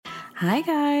Hi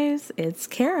guys, it's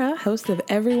Kara, host of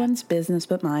Everyone's Business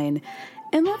But Mine.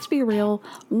 And let's be real,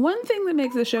 one thing that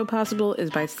makes the show possible is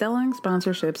by selling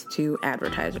sponsorships to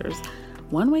advertisers.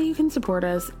 One way you can support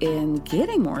us in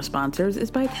getting more sponsors is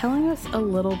by telling us a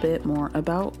little bit more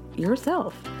about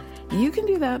yourself. You can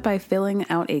do that by filling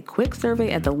out a quick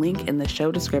survey at the link in the show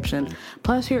description.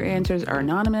 Plus, your answers are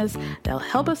anonymous. They'll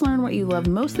help us learn what you love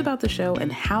most about the show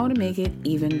and how to make it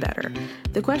even better.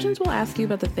 The questions will ask you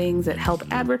about the things that help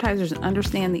advertisers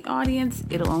understand the audience.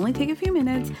 It'll only take a few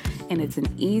minutes, and it's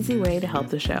an easy way to help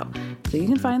the show. So you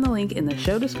can find the link in the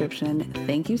show description.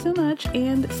 Thank you so much,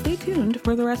 and stay tuned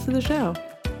for the rest of the show.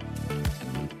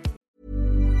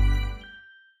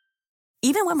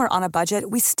 Even when we're on a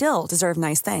budget, we still deserve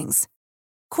nice things.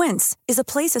 Quince is a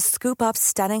place to scoop up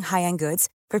stunning high-end goods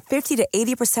for 50 to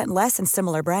 80% less than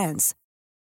similar brands.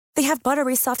 They have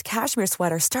buttery soft cashmere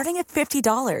sweaters starting at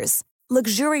 $50,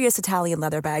 luxurious Italian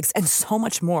leather bags, and so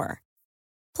much more.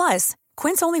 Plus,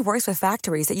 Quince only works with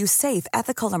factories that use safe,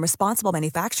 ethical, and responsible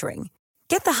manufacturing.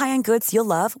 Get the high-end goods you'll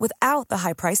love without the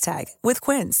high price tag with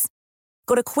Quince.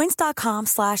 Go to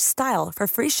quince.com/style for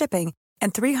free shipping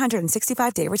and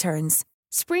 365-day returns.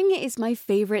 Spring is my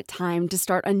favorite time to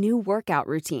start a new workout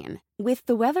routine. With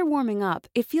the weather warming up,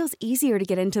 it feels easier to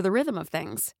get into the rhythm of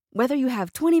things. Whether you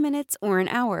have 20 minutes or an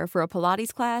hour for a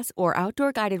Pilates class or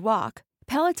outdoor guided walk,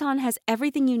 Peloton has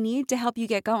everything you need to help you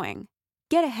get going.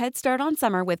 Get a head start on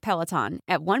summer with Peloton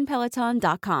at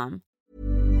onepeloton.com.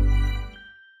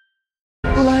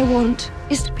 All I want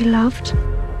is to be loved.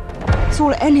 It's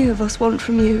all any of us want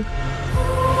from you.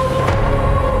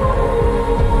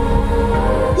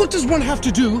 What does one have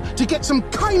to do to get some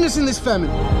kindness in this family?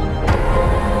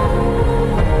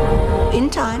 In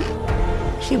time,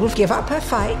 she will give up her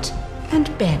fight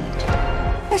and bend,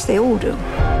 as they all do.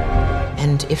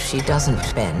 And if she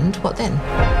doesn't bend, what then?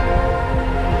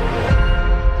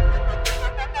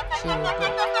 She will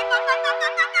break.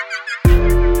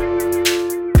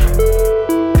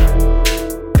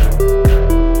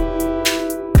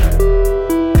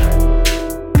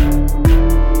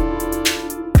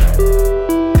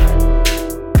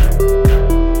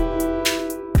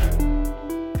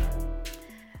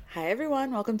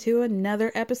 Welcome to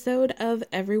another episode of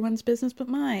Everyone's Business But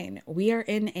Mine. We are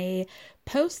in a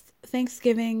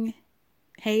post-Thanksgiving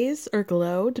haze or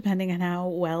glow, depending on how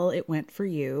well it went for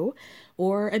you,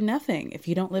 or a nothing if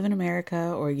you don't live in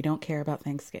America or you don't care about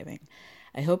Thanksgiving.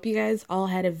 I hope you guys all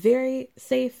had a very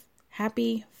safe,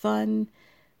 happy, fun,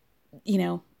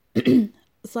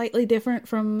 slightly different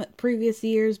from previous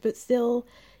years, but still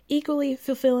equally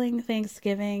fulfilling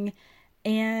Thanksgiving.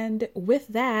 And with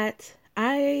that,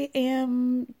 I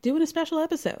am doing a special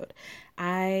episode.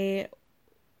 I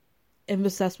am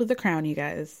obsessed with The Crown, you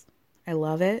guys. I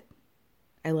love it.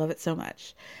 I love it so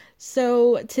much.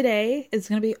 So today is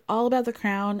going to be all about The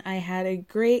Crown. I had a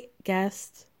great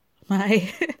guest,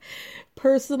 my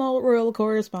personal royal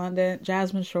correspondent,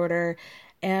 Jasmine Shorter.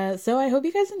 So I hope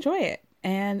you guys enjoy it.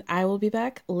 And I will be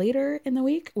back later in the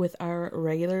week with our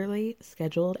regularly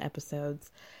scheduled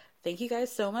episodes. Thank you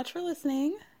guys so much for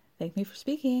listening. Thank me for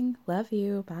speaking. Love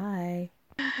you. Bye.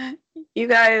 You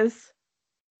guys,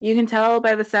 you can tell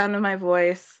by the sound of my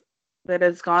voice that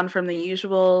it's gone from the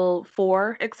usual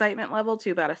 4 excitement level to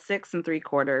about a 6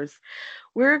 3/4.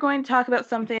 We're going to talk about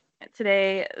something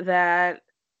today that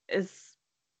is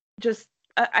just,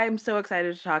 I'm so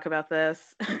excited to talk about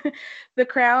this. The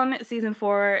Crown Season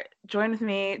 4. Join with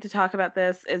me to talk about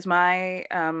this is my,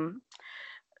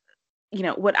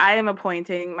 what I am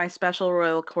appointing my special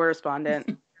royal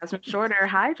correspondent, Jasmine Shorter.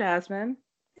 Hi, Jasmine.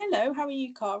 Hello, how are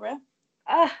you, Cara?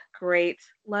 Great.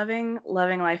 Loving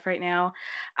life right now.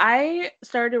 I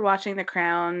started watching The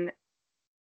Crown,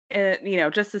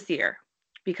 just this year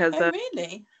because of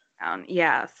really? Crown.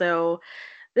 Yeah. So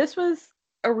this was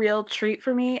a real treat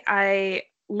for me. I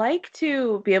like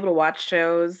to be able to watch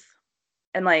shows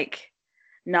and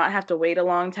not have to wait a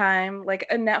long time, like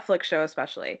a Netflix show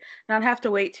especially. Not have to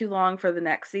wait too long for the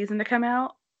next season to come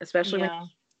out, especially when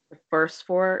the first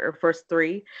 4 or first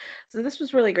 3. So this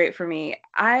was really great for me.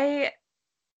 I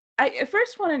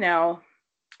first want to know,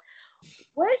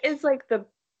 what is the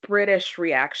British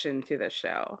reaction to this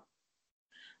show?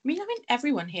 I mean,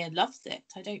 everyone here loves it.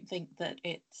 I don't think that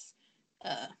it's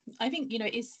I think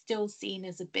it is still seen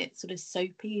as a bit sort of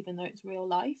soapy, even though it's real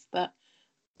life, but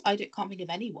I can't think of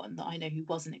anyone that I know who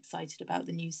wasn't excited about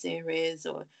the new series,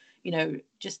 or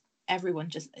just everyone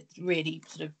really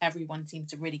everyone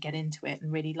seems to really get into it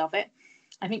and really love it.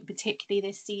 I think particularly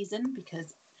this season,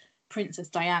 because Princess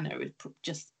Diana is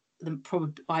just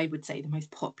I would say the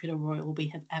most popular royal we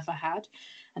have ever had,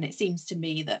 and it seems to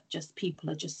me that just people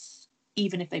are just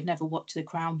even if they've never watched The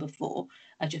Crown before,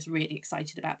 are just really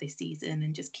excited about this season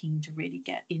and just keen to really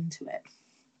get into it.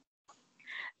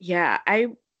 Yeah, I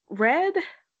read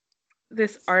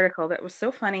this article that was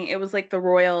so funny. It was like the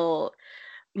royal,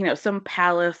 some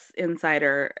palace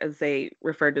insider, as they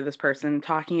referred to this person,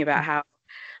 talking about how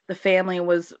the family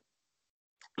was,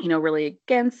 really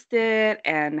against it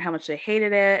and how much they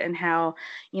hated it, and how,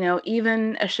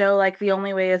 even a show like The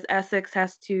Only Way is Essex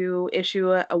has to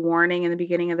issue a warning in the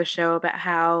beginning of the show about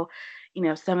how,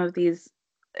 some of these,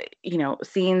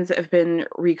 scenes have been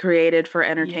recreated for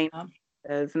entertainment.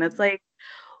 Yeah. And it's like,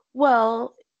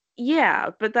 well,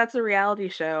 yeah, but that's a reality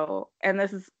show, and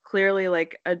this is clearly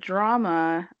like a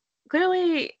drama.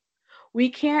 Clearly,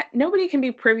 nobody can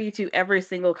be privy to every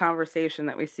single conversation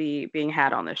that we see being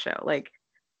had on this show. Like,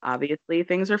 obviously,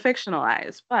 things are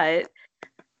fictionalized, but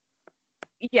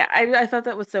yeah, I thought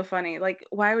that was so funny. Like,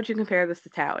 why would you compare this to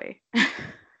Towie?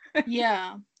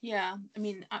 Yeah. I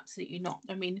mean, absolutely not.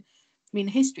 I mean,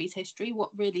 history's history.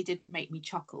 What really did make me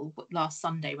chuckle last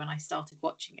Sunday when I started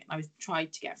watching it, I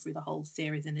tried to get through the whole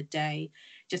series in a day,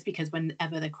 just because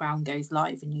whenever The Crown goes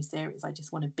live, a new series, I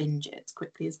just want to binge it as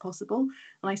quickly as possible.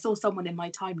 And I saw someone in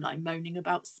my timeline moaning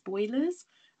about spoilers.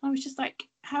 I was just like,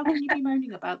 how can you be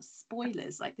moaning about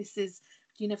spoilers? Like,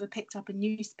 you never picked up a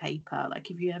newspaper,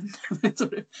 like if you haven't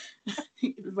sort of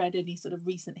read any sort of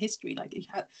recent history, like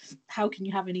how can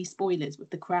you have any spoilers with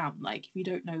The Crown? Like, if you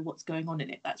don't know what's going on in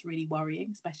it, that's really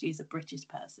worrying, especially as a British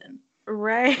person.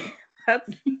 Right.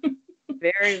 That's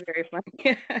very, very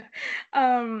funny.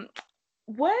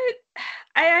 What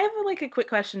I have like a quick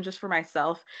question just for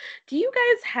myself. Do you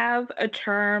guys have a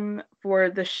term for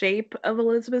the shape of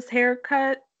Elizabeth's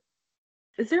haircut?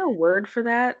 Is there a word for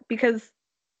that? Because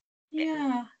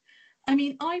yeah, I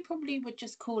mean, I probably would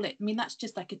just call it, I mean, that's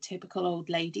just like a typical old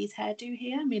lady's hairdo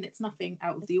here. I mean, it's nothing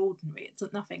out of the ordinary.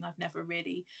 It's nothing I've never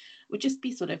really, would just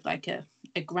be sort of like a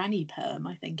granny perm,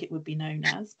 I think it would be known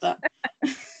as. But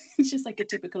it's just like a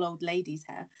typical old lady's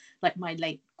hair. Like my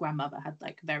late grandmother had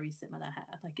like very similar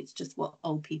hair. Like, it's just what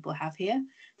old people have here.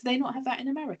 Do they not have that in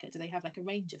America? Do they have like a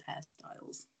range of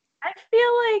hairstyles? I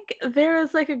feel like there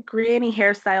is like a granny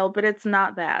hairstyle, but it's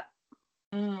not that.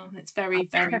 Oh, it's very,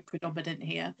 very predominant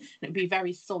here. It would be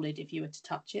very solid if you were to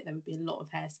touch it. There would be a lot of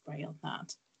hairspray on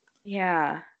that.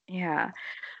 Yeah.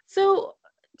 So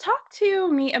talk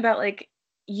to me about like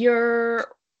your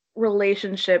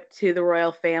relationship to the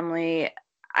royal family.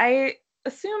 I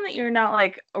assume that you're not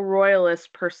like a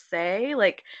royalist per se,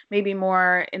 like maybe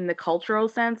more in the cultural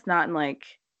sense, not in like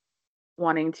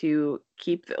wanting to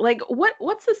keep like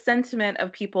what's the sentiment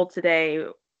of people today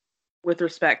with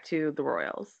respect to the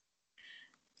royals?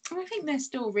 I think they're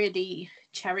still really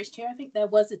cherished here. I think there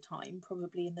was a time,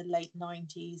 probably in the late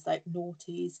 90s, like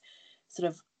noughties, sort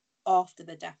of after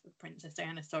the death of Princess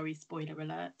Diana. Sorry, spoiler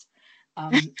alert.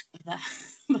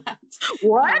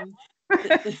 What?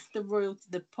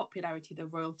 The popularity of the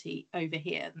royalty over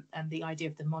here and the idea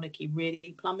of the monarchy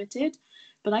really plummeted.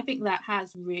 But I think that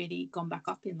has really gone back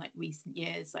up in like recent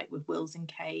years, like with Wills and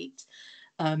Kate,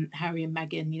 Harry and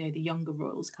Meghan, the younger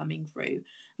royals coming through.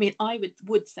 I mean, I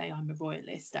would say I'm a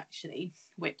royalist, actually,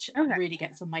 which really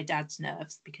gets on my dad's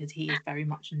nerves because he is very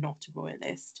much not a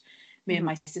royalist. Me and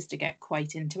my sister get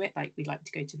quite into it. Like, we like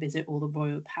to go to visit all the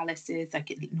royal palaces,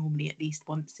 like normally at least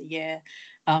once a year.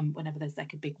 Whenever there's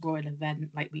like a big royal event,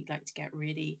 like we like to get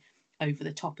really over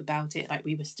the top about it. Like,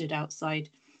 we were stood outside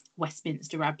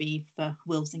Westminster Abbey for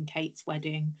Wills and Kate's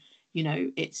wedding.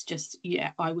 It's just,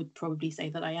 yeah, I would probably say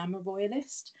that I am a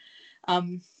royalist.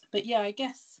 But yeah, I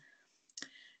guess,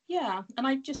 yeah. And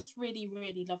I just really,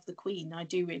 really love the Queen. I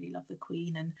do really love the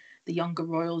Queen and the younger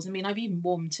royals. I mean, I've even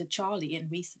warmed to Charlie in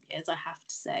recent years, I have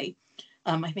to say.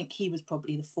 I think he was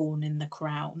probably the thorn in the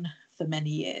crown for many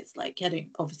years. Like,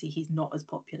 obviously he's not as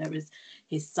popular as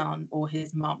his son or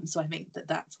his mum. So I think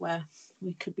that's where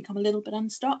we could become a little bit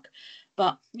unstuck.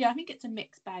 But yeah, I think it's a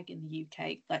mixed bag in the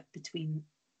UK, like between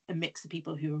a mix of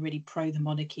people who are really pro the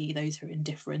monarchy, those who are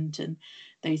indifferent, and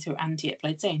those who are anti it. But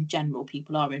I'd say in general,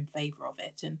 people are in favour of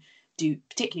it and do,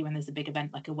 particularly when there's a big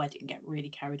event like a wedding, get really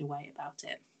carried away about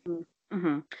it.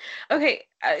 Mm-hmm. Okay,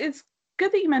 it's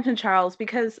good that you mentioned Charles,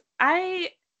 because I'm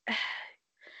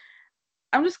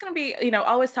just going to be,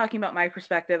 always talking about my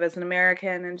perspective as an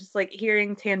American and just like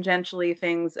hearing tangentially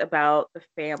things about the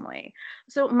family.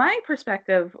 So my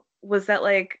perspective was that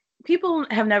like people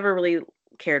have never really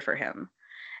cared for him.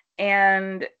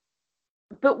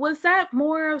 But was that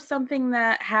more of something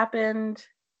that happened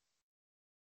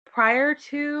prior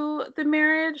to the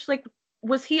marriage? Like,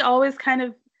 was he always kind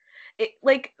of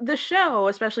like, the show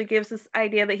especially gives this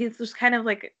idea that he's just kind of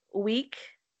like weak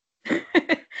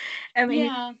and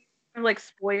he's like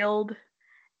spoiled,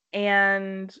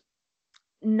 and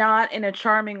not in a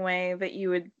charming way that you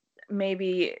would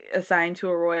maybe assign to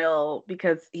a royal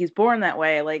because he's born that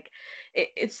way. Like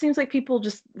it seems like people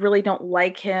just really don't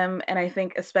like him, and I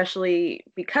think especially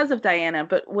because of Diana.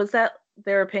 But was that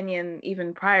their opinion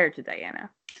even prior to Diana?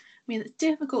 I mean, it's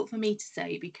difficult for me to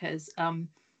say because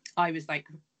I was like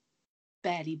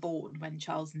barely born when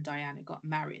Charles and Diana got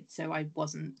married, so I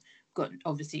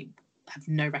obviously have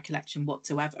no recollection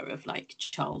whatsoever of like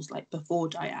Charles like before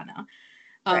Diana.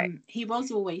 Right. He was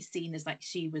always seen as like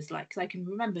she was like, because I can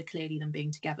remember clearly them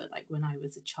being together like when I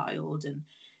was a child, and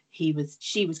she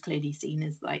was clearly seen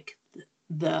as like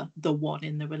the one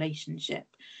in the relationship.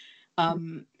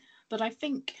 But I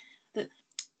think the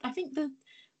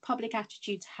public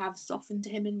attitudes have softened to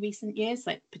him in recent years,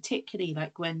 like particularly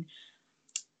like when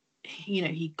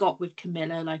he got with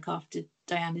Camilla like after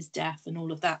Diana's death and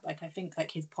all of that. Like I think like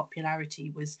his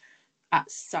popularity was at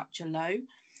such a low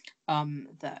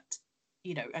that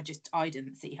I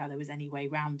didn't see how there was any way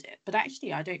around it. But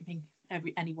actually, I don't think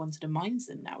anyone sort of minds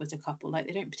them now as a couple. Like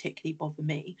they don't particularly bother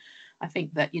me. I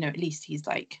think that at least he's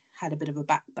like had a bit of a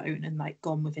backbone and like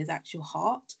gone with his actual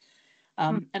heart.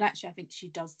 And actually, I think she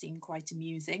does seem quite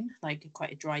amusing, like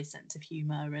quite a dry sense of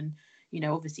humour. And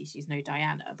obviously she's no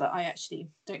Diana, but I actually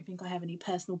don't think I have any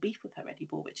personal beef with her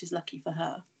anymore, which is lucky for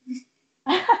her.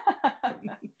 I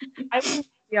wouldn't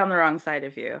be on the wrong side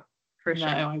of you, for sure.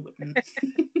 No, I wouldn't.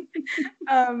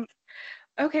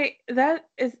 Okay, that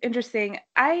is interesting.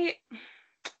 Okay,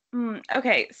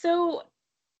 so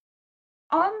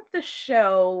on the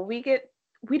show, we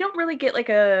don't really get like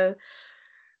a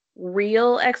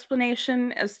real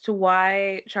explanation as to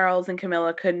why Charles and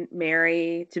Camilla couldn't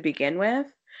marry to begin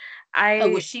with.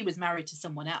 She was married to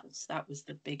someone else. That was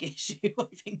the big issue, I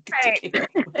think.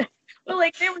 Right. But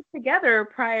like they were together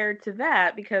prior to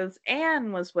that because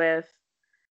Anne was with,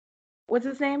 what's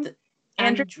his name?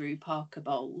 Andrew Parker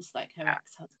Bowles, like her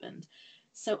ex-husband.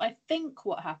 So I think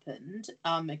what happened,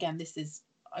 again,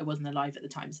 I wasn't alive at the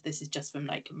time, so this is just from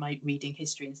like my reading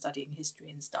history and studying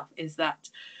history and stuff, is that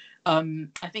I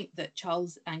think that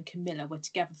Charles and Camilla were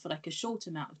together for like a short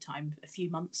amount of time, a few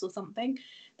months or something.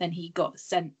 Then he got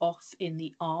sent off in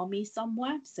the army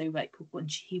somewhere. So like when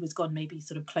he was gone, maybe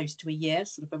sort of close to a year,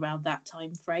 sort of around that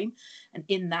time frame. And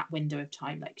in that window of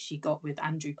time, like she got with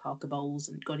Andrew Parker Bowles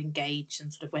and got engaged.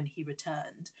 And sort of when he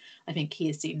returned, I think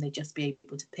he assumed they'd just be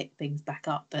able to pick things back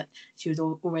up. But she was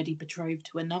already betrothed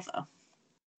to another.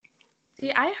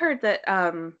 See, I heard that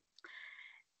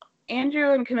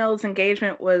Andrew and Camilla's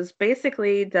engagement was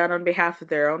basically done on behalf of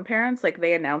their own parents. Like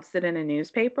they announced it in a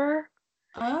newspaper.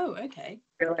 Oh, okay.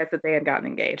 Realized that they had gotten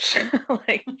engaged.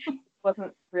 Like it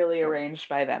wasn't really arranged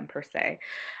by them per se.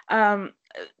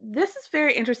 This is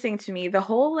very interesting to me. The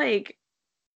whole like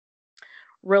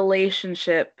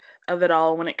relationship of it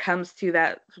all when it comes to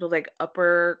that sort of like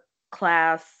upper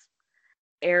class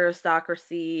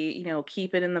aristocracy,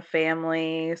 keep it in the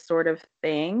family sort of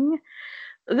thing.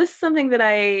 This is something that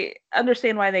I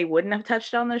understand why they wouldn't have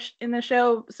touched on in the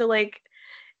show. So like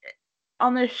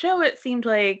on the show, it seemed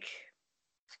like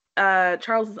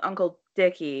Charles's uncle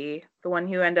Dickie, the one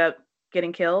who ended up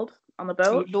getting killed on the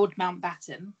boat, Lord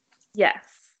Mountbatten. Yes,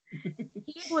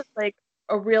 he was like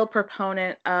a real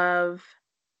proponent of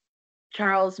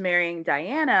Charles marrying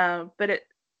Diana, but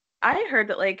I heard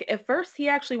that like at first he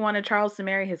actually wanted Charles to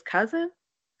marry his cousin,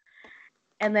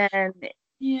 and then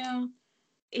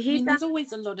there's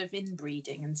always a lot of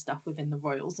inbreeding and stuff within the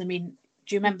royals. I mean,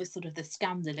 do you remember sort of the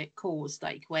scandal it caused,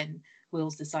 like when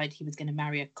Wills decided he was going to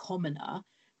marry a commoner,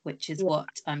 which is what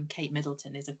Kate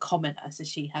Middleton is, a commoner, so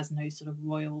she has no sort of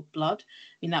royal blood.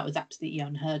 I mean, that was absolutely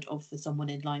unheard of for someone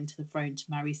in line to the throne to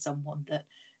marry someone that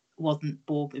wasn't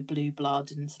born with blue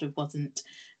blood and sort of wasn't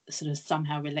sort of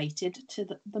somehow related to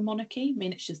the monarchy. I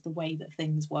mean, it's just the way that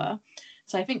things were.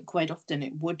 So I think quite often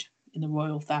it would, in the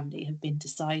royal family, have been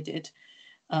decided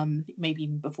maybe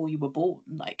even before you were born,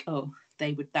 like,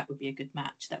 that would be a good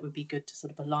match. That would be good to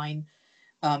sort of align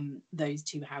those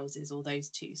two houses or those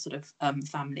two sort of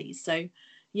families. So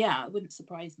yeah, it wouldn't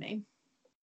surprise me.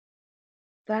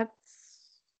 That's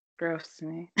gross to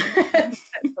me. That's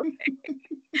okay.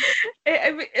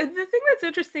 The thing that's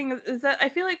interesting is that I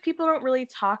feel like people don't really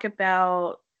talk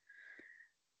about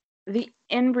the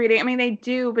inbreeding. I mean, they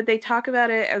do, but they talk about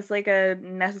it as like a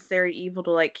necessary evil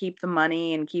to like keep the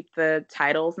money and keep the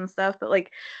titles and stuff. But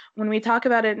like when we talk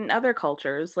about it in other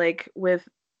cultures, like with,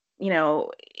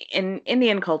 in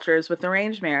Indian cultures with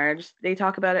arranged marriage, they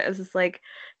talk about it as this like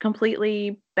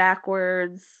completely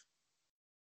backwards,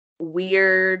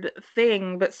 weird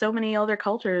thing. But so many other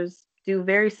cultures do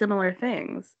very similar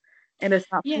things, and it's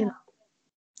not. Yeah.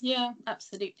 Yeah,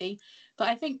 absolutely. But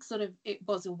I think sort of it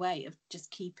was a way of just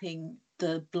keeping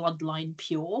the bloodline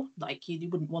pure. Like you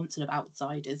wouldn't want sort of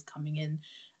outsiders coming in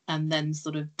and then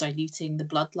sort of diluting the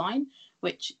bloodline,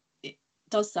 which it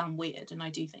does sound weird, and I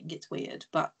do think it's weird,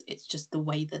 but it's just the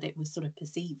way that it was sort of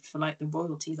perceived for like the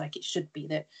royalties. Like it should be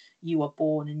that you are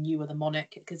born and you are the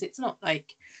monarch, because it's not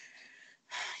like,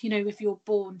 you know, if you're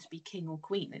born to be king or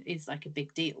queen, it is like a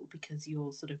big deal because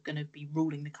you're sort of going to be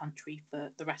ruling the country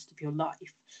for the rest of your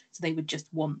life. So they would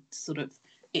just want sort of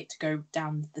it to go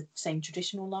down the same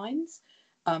traditional lines.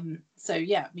 So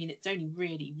yeah, I mean, it's only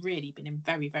really been in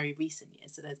very, very recent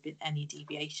years that there's been any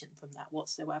deviation from that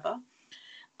whatsoever.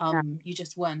 You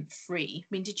just weren't free. I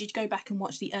mean, did you go back and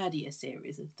watch the earlier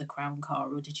series of The Crown,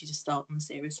 Cara, or did you just start on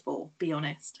series 4? Be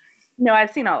honest. No,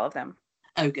 I've seen all of them.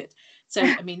 Oh, good. So,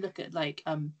 I mean, look at like,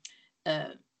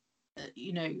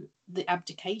 you know, the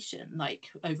abdication,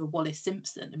 like over Wallis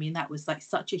Simpson. I mean, that was like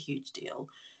such a huge deal.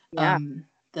 Yeah.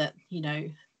 That you know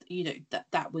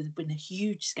that was been a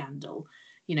huge scandal,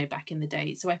 you know, back in the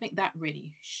day. So I think that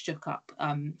really shook up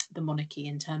the monarchy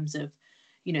in terms of,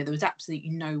 you know, there was absolutely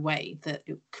no way that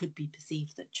it could be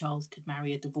perceived that Charles could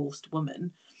marry a divorced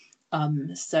woman.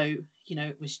 So, you know,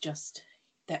 it was just,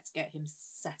 let's get him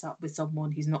set up with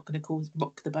someone who's not going to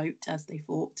rock the boat, as they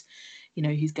thought, you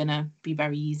know, who's going to be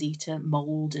very easy to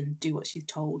mould and do what she's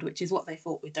told, which is what they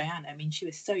thought with Diana. I mean, she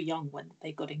was so young when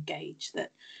they got engaged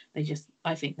that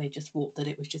I think they just thought that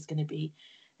it was just going to be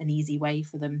an easy way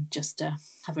for them just to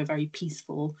have a very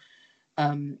peaceful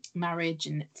marriage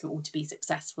and for all to be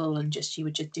successful, and just she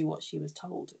would just do what she was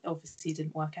told. It obviously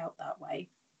didn't work out that way.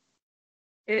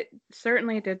 It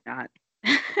certainly did not.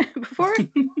 Before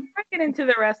I get into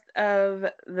the rest of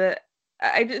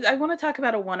I want to talk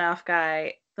about a one-off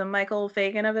guy, the Michael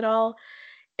Fagan of it all.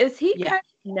 Is he kind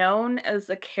of known as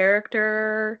a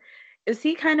character? Is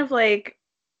he kind of like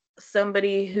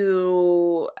somebody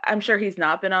who, I'm sure he's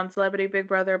not been on Celebrity Big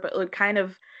Brother, but like kind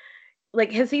of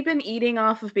like, has he been eating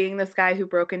off of being this guy who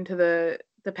broke into the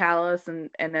palace and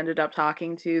ended up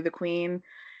talking to the queen?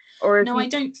 Or no, I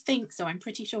don't think so. I'm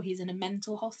pretty sure he's in a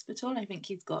mental hospital. I think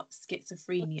he's got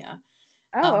schizophrenia.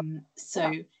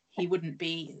 So he wouldn't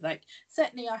be like,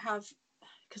 certainly I have,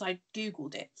 because I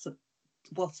Googled it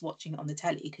whilst watching it on the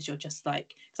telly, because you're just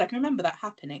like, because I can remember that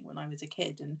happening when I was a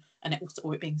kid, and it was,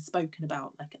 or it being spoken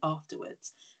about like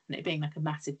afterwards, and it being like a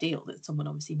massive deal that someone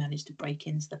obviously managed to break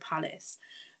into the palace.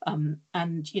 And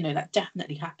you know, that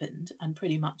definitely happened, and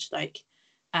pretty much like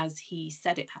as he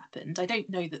said it happened. I don't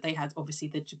know that they had obviously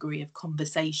the degree of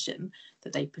conversation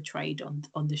that they portrayed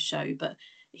on the show, but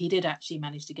he did actually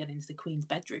manage to get into the Queen's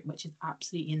bedroom, which is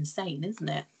absolutely insane, isn't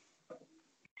it?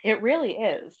 It really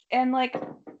is. And like,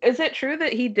 is it true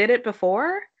that he did it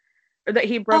before, or that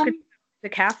he broke into the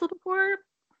castle before?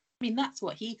 I mean, that's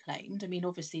what he claimed. I mean,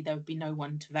 obviously there would be no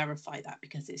one to verify that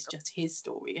because it's just his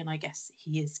story, and I guess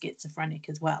he is schizophrenic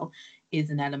as well, is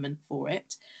an element for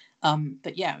it.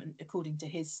 But yeah, according to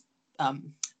his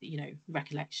you know,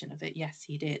 recollection of it, yes,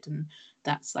 he did, and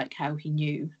that's like how he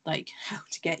knew like how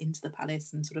to get into the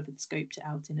palace and sort of had scoped it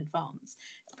out in advance.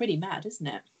 It's pretty mad, isn't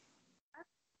it?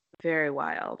 Very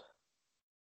wild.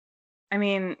 I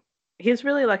mean, he's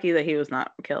really lucky that he was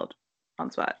not killed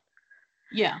on spot.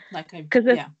 Yeah, like because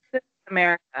this is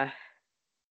America.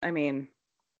 I mean,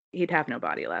 he'd have no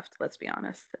body left. Let's be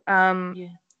honest. Yeah,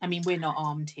 I mean, we're not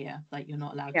armed here. Like, you're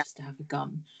not allowed just to have a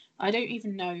gun. I don't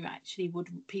even know, actually, would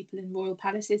people in royal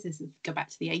palaces, this is, go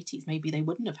back to the 80s, maybe they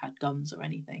wouldn't have had guns or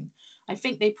anything. I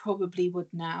think they probably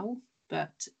would now,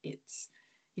 but it's,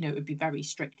 you know, it would be very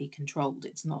strictly controlled.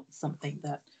 It's not something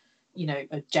that, you know,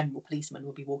 a general policeman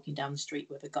would be walking down the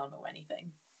street with a gun or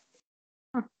anything.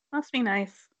 Must be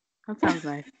nice. That sounds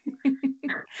nice.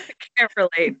 Can't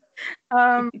relate.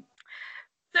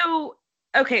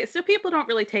 So people don't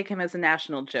really take him as a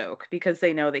national joke because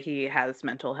they know that he has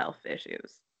mental health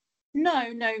issues. No,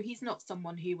 he's not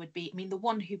someone who would be, I mean, the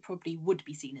one who probably would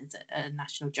be seen as a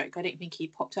national joke, I don't think he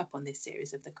popped up on this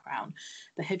series of The Crown,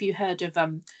 but have you heard of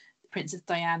Princess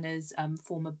Diana's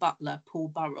former butler, Paul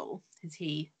Burrell? Has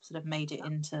he sort of made it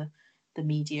into the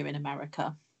media in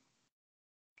America?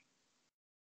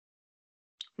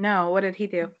 No, what did he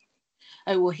do?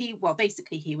 Oh, well,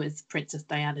 basically he was Princess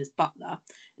Diana's butler,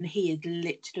 and he is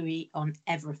literally on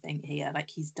everything here. Like,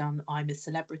 he's done I'm a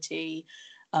Celebrity,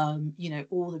 you know,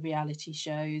 all the reality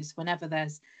shows. Whenever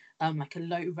there's like a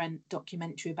low rent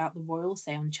documentary about the royals,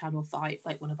 say on Channel 5,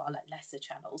 like one of our like lesser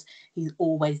channels, he's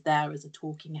always there as a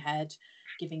talking head,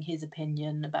 giving his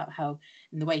opinion about how,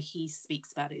 and the way he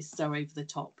speaks about it is so over the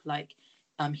top. Like,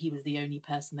 he was the only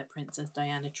person that Princess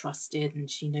Diana trusted, and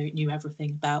she knew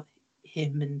everything about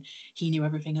him and he knew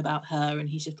everything about her, and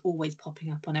he's just always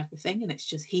popping up on everything, and it's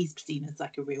just he's seen as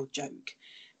like a real joke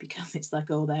because it's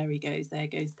like, oh, there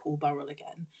goes Paul Burrell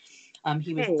again.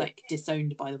 He was like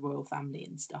disowned by the royal family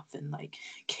and stuff, and like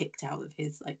kicked out of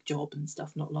his like job and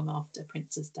stuff not long after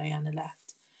Princess Diana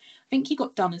left. I think he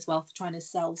got done as well for trying to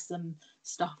sell some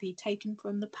stuff he'd taken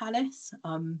from the palace,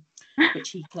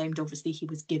 which he claimed obviously he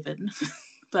was given,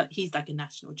 but he's like a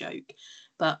national joke.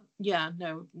 But yeah,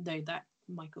 no, that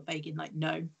Michael Fagan, like,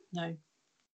 no.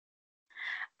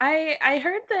 I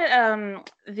heard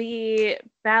that the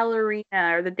ballerina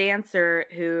or the dancer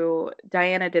who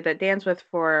Diana did that dance with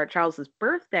for Charles's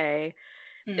birthday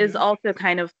is also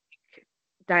kind of like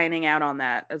dining out on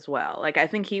that as well. Like, I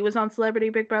think he was on Celebrity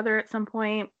Big Brother at some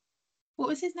point. What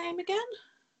was his name again?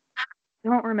 I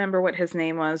don't remember what his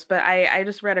name was, but I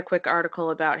just read a quick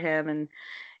article about him, and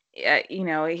you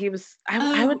know, he was.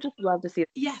 I would just love to see.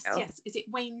 Yes. Is it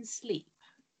Wayne Sleep?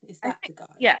 Is that the guy?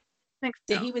 Yeah. I think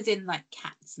so. So he was in like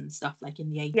Cats and stuff like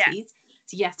in the 80s. Yeah.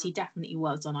 So yes, he definitely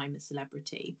was on I'm a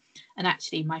Celebrity. And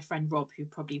actually my friend Rob, who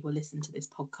probably will listen to this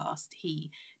podcast,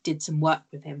 he did some work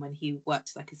with him when he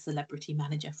worked like a celebrity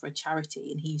manager for a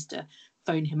charity, and he used to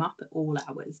phone him up at all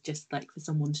hours just like for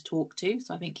someone to talk to.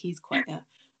 So I think he's quite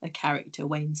a character,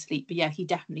 Wayne Sleep. But yeah, he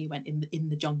definitely went in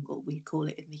the jungle, we call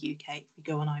it in the UK, if we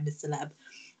go on I'm a Celeb,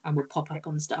 and would pop up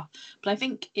on stuff. But I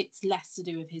think it's less to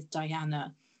do with his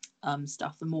Diana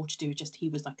stuff and more to do with just he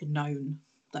was like a known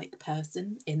like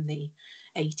person in the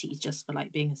 80s just for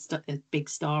like being a big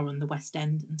star on the West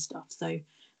End and stuff. So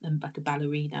like a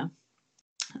ballerina.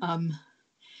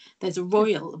 There's a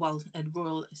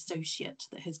royal associate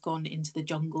that has gone into the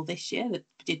jungle this year that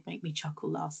did make me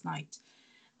chuckle last night.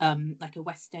 Like a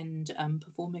West End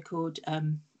performer called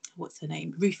what's her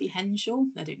name? Ruthie Henshaw.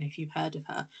 I don't know if you've heard of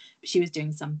her, but she was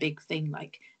doing some big thing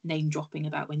like name dropping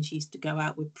about when she used to go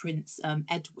out with Prince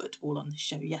Edward all on the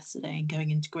show yesterday, and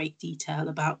going into great detail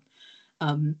about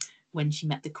when she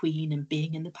met the Queen and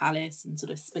being in the palace and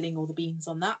sort of spilling all the beans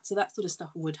on that. So that sort of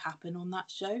stuff would happen on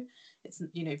that show. It's,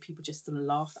 you know, people just sort of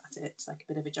laugh at it. It's like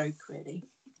a bit of a joke, really.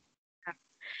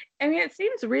 I mean, it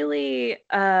seems really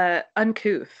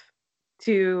uncouth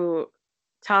to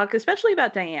talk, especially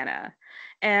about Diana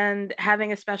and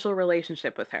having a special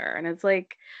relationship with her. And it's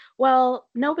like, well,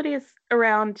 nobody's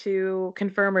around to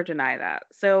confirm or deny that.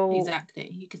 So exactly,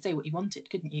 you could say what you wanted,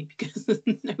 couldn't you? Because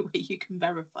there's no way you can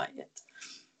verify it.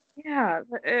 Yeah,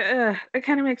 it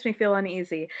kind of makes me feel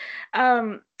uneasy.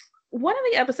 One of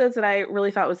the episodes that I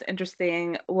really thought was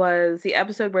interesting was the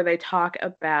episode where they talk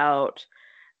about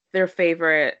their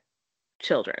favorite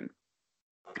children.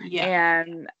 Yeah.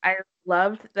 And I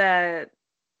loved that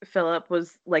Philip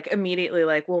was like immediately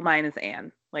like, well, mine is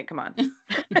Anne. Like, come on.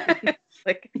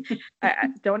 Like, I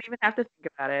don't even have to think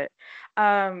about it.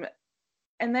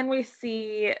 And then we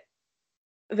see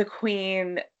the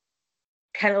Queen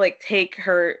kind of like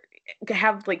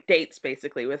have like dates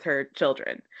basically with her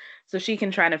children, so she can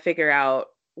try to figure out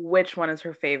which one is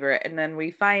her favorite. And then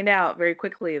we find out very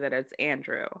quickly that it's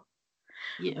Andrew.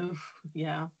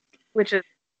 Yeah. Which is,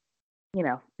 you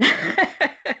know.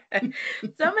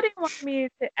 Somebody wanted me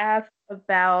to ask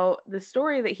about the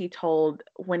story that he told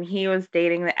when he was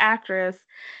dating the actress,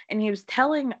 and he was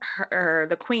telling her,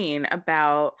 the Queen,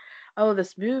 about, oh,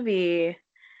 this movie.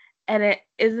 And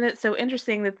isn't it so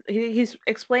interesting that he's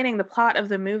explaining the plot of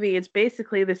the movie. It's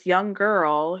basically this young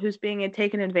girl who's being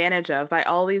taken advantage of by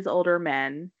all these older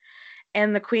men.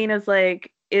 And the Queen is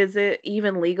like, is it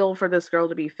even legal for this girl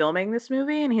to be filming this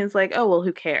movie? And he's like, oh, well,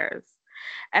 who cares?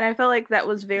 And I felt like that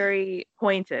was very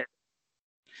pointed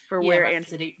for where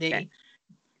absolutely. Andrew.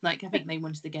 Like, I think they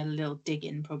wanted to get a little dig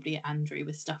in probably at Andrew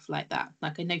with stuff like that.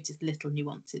 Like, I noticed little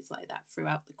nuances like that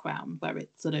throughout The Crown, where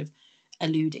it's sort of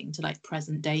alluding to like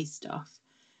present day stuff.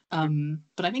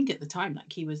 But I think at the time,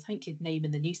 like, I think his name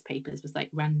in the newspapers was like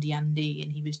Randy Andy,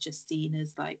 and he was just seen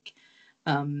as like,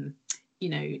 you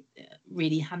know,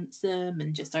 really handsome.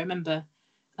 And just, I remember,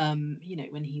 you know,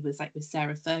 when he was like with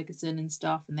Sarah Ferguson and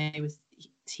stuff, and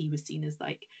he was seen as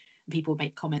like, people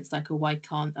make comments like, oh, why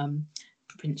can't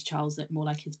Prince Charles look more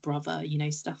like his brother, you know,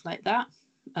 stuff like that.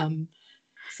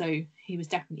 So he was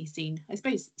definitely seen, I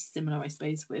suppose, similar,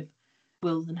 with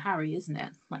Will and Harry, isn't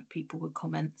it? Like, people would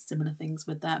comment similar things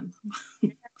with them.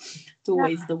 It's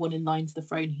always the one in line to the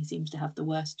throne who seems to have the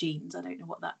worst genes. I don't know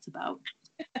what that's about.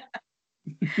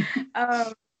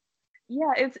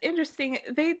 Yeah, it's interesting.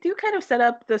 They do kind of set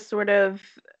up this sort of,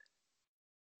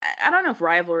 I don't know if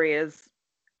rivalry is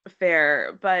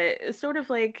fair, but it's sort of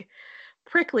like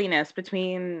prickliness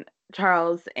between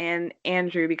Charles and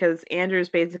Andrew, because Andrew's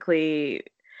basically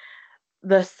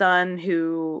the son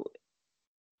who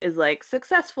is like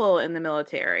successful in the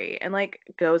military and like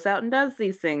goes out and does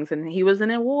these things, and he was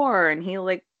in a war, and he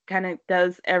like kind of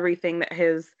does everything that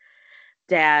his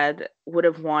dad would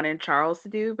have wanted Charles to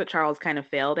do, but Charles kind of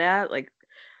failed at, like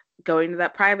going to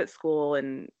that private school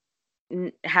and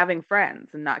having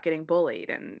friends and not getting bullied,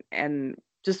 and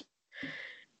just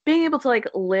being able to like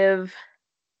live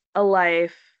a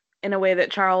life in a way that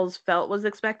Charles felt was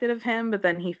expected of him, but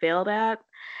then he failed at.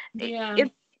 Yeah.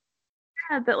 It's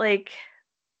sad that, like,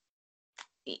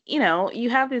 you know, you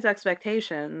have these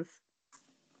expectations,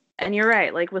 and you're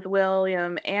right, like with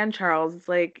William and Charles, it's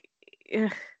like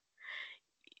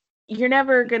you're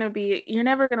never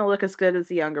gonna look as good as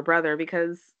the younger brother,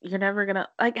 because you're never gonna,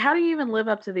 like, how do you even live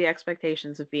up to the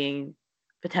expectations of being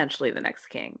potentially the next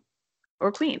king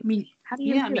or queen? I mean, how do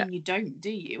you yeah, I do mean, that? you don't,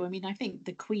 do you? I mean, I think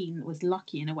the queen was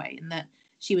lucky in a way in that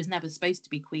she was never supposed to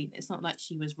be queen. It's not like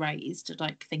she was raised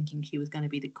like thinking she was going to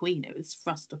be the queen. It was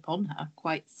thrust upon her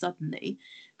quite suddenly,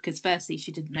 because firstly,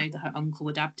 she didn't know that her uncle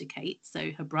would abdicate,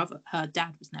 so her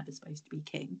dad was never supposed to be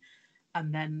king,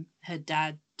 and then her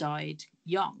dad died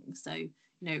young, so you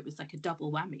know it was like a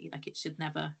double whammy. Like, it should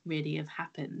never really have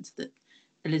happened that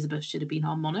Elizabeth should have been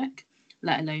our monarch,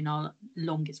 let alone our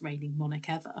longest reigning monarch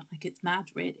ever. Like, it's mad,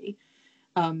 really.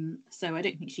 So I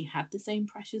don't think she had the same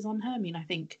pressures on her. I mean, I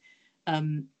think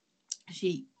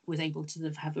she was able to sort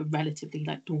of have a relatively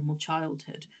like normal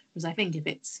childhood, whereas I think if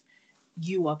it's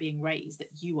you are being raised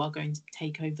that you are going to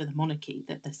take over the monarchy,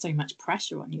 that there's so much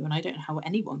pressure on you, and I don't know how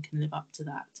anyone can live up to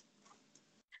that.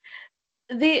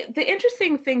 The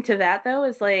interesting thing to that, though,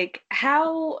 is like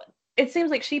how it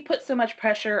seems like she put so much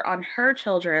pressure on her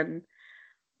children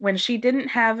when she didn't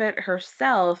have it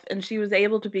herself, and she was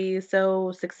able to be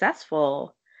so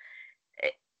successful.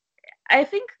 I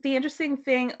think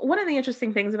one of the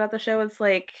interesting things about the show is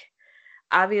like,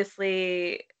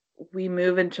 obviously we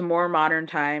move into more modern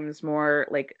times, more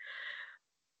like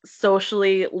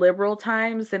socially liberal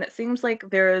times, and it seems like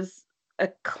there's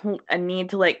a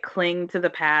need to like cling to the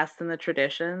past and the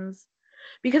traditions,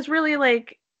 because really,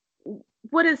 like,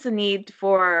 what is the need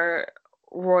for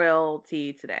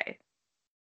royalty today?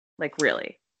 Like,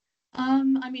 really? I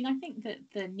mean, I think that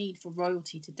the need for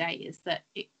royalty today is that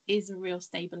it is a real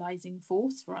stabilizing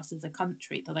force for us as a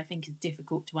country that I think is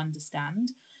difficult to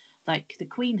understand. Like, the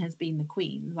Queen has been the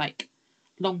Queen like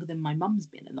longer than my mum's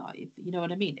been alive. You know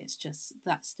what I mean? It's just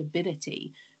that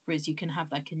stability. Whereas you can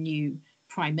have like a new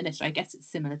prime minister. I guess it's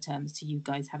similar terms to you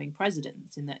guys having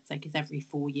presidents, in that it's like it's every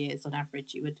 4 years on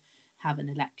average you would have an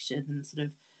election, and sort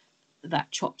of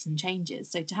that chops and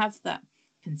changes. So to have that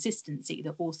consistency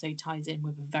that also ties in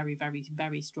with a very, very,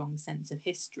 very strong sense of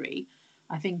history,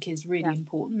 I think is really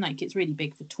important. Like, it's really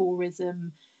big for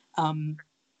tourism. And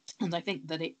I think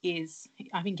that I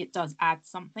think it does add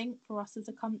something for us as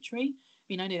a country. I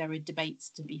mean, I know there are debates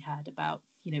to be had about,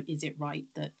 you know, is it right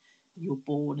that you're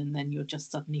born and then you're just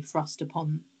suddenly thrust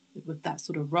upon with that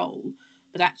sort of role?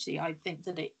 But actually, I think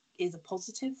that it is a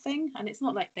positive thing. And it's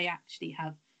not like the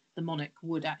monarch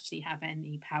would actually have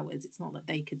any powers. It's not that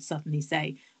they could suddenly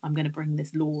say, I'm going to bring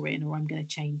this law in, or I'm going to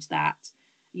change that.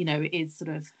 You know, it is sort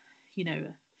of, you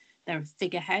know, they're a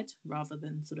figurehead rather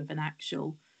than sort of an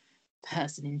actual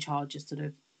person in charge of sort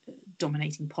of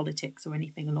dominating politics or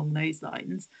anything along those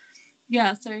lines.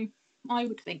 Yeah, so I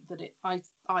would think that I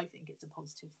think it's a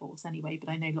positive force anyway, but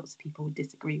I know lots of people would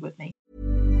disagree with me.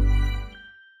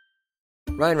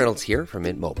 Ryan Reynolds here from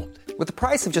Mint Mobile. With the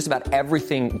price of just about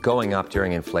everything going up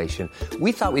during inflation,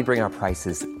 we thought we'd bring our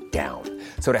prices down.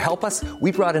 So to help us,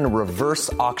 we brought in a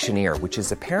reverse auctioneer, which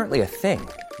is apparently a thing.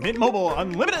 Mint Mobile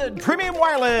Unlimited Premium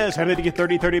Wireless. How to get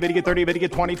 30, 30, bit to get 30, bit to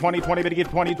get 20, 20, 20, bit to get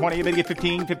 20, 20, bit to get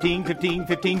 15, 15, 15,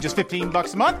 15, just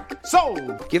 $15 a month?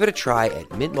 Sold! Give it a try at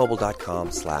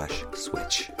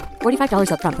mintmobile.com/switch.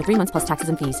 $45 up front for 3 months plus taxes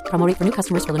and fees. Promo rate for new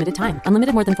customers for limited time.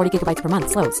 Unlimited more than 40 gigabytes per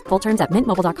month. Slows full terms at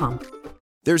mintmobile.com.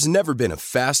 There's never been a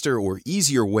faster or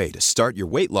easier way to start your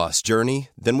weight loss journey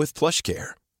than with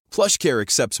PlushCare. PlushCare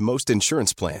accepts most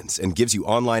insurance plans and gives you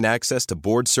online access to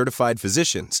board-certified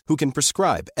physicians who can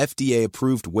prescribe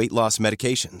FDA-approved weight loss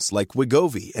medications like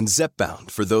Wegovy and Zepbound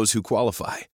for those who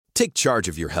qualify. Take charge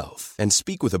of your health and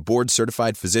speak with a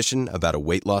board-certified physician about a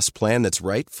weight loss plan that's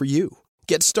right for you.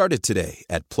 Get started today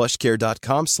at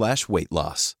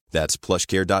plushcare.com/weight-loss. That's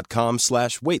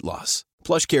plushcare.com/weight-loss.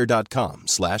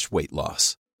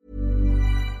 plushcare.com/weight-loss.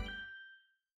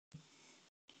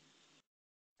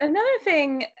 Another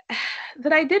thing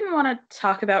that I didn't want to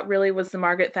talk about really was the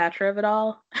Margaret Thatcher of it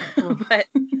all. But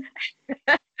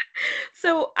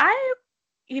so I,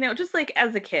 you know, just like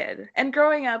as a kid and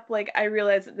growing up, like I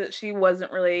realized that she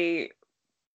wasn't really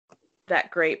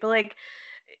that great. But like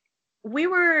we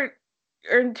were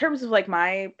or in terms of like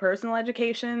my personal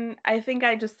education, I think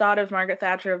I just thought of Margaret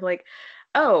Thatcher of like,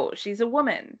 oh, she's a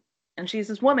woman and she's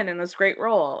this woman in this great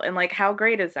role. And like, how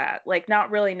great is that? Like, not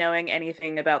really knowing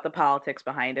anything about the politics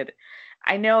behind it.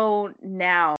 I know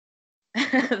now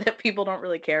that people don't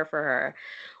really care for her.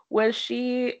 Was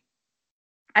she,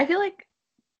 I feel like,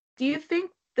 do you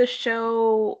think the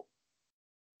show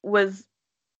was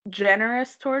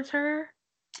generous towards her?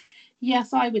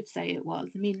 Yes, I would say it was.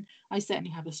 I mean, I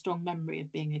certainly have a strong memory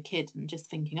of being a kid and just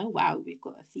thinking, oh, wow, we've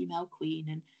got a female queen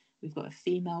and we've got a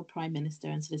female prime minister,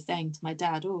 and sort of saying to my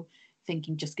dad, oh,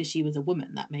 thinking just because she was a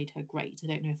woman, that made her great. I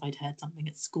don't know if I'd heard something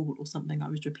at school or something I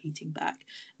was repeating back.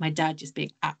 My dad just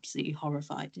being absolutely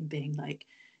horrified and being like,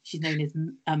 she's known as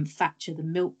Thatcher the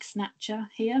milk snatcher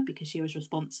here because she was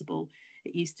responsible.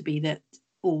 It used to be that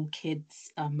all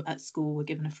kids at school were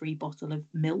given a free bottle of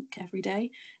milk every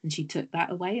day, and she took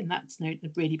that away, and that's a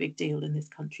really big deal in this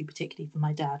country, particularly for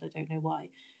my dad. I don't know why.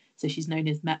 So she's known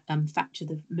as Thatcher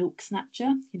the milk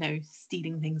snatcher, you know,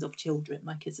 stealing things off children.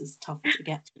 Like, it's as tough as it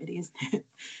gets, really, isn't it?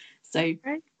 So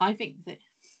right. I think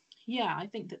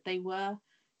that they were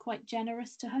quite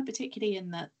generous to her, particularly in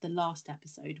the last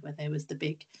episode where there was the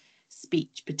big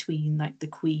speech between like the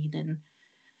Queen and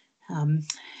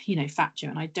Thatcher,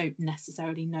 and I don't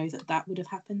necessarily know that would have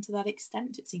happened to that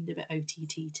extent. It seemed a bit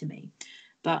OTT to me,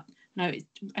 but no,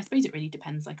 I suppose it really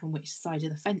depends like on which side of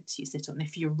the fence you sit on.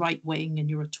 If you're right wing and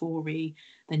you're a Tory,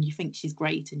 then you think she's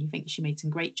great and you think she made some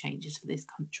great changes for this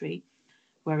country,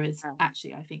 whereas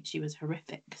actually I think she was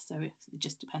horrific. So it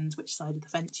just depends which side of the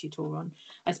fence you tore on.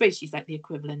 I suppose she's like the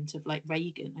equivalent of like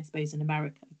Reagan, I suppose, in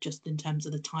America, just in terms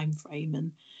of the time frame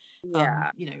and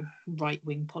right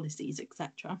wing policies,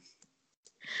 etc.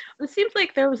 It seems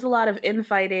like there was a lot of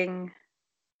infighting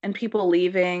and people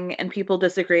leaving and people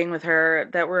disagreeing with her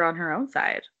that were on her own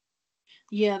side.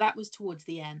 Yeah, that was towards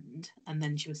the end, and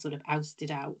then she was sort of ousted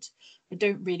out. I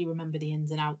don't really remember the ins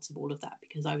and outs of all of that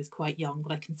because I was quite young,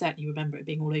 but I can certainly remember it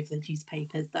being all over the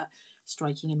newspapers, that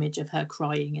striking image of her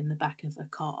crying in the back of a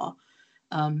car.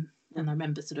 And I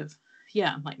remember sort of,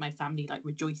 like my family like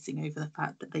rejoicing over the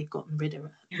fact that they've gotten rid of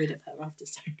her after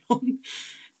so long.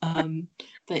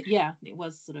 But yeah, it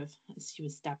was sort of, she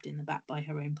was stabbed in the back by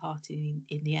her own party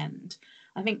in the end.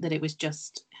 I think that it was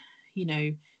just,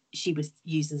 she was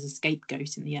used as a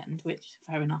scapegoat in the end, which,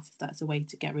 fair enough, if that's a way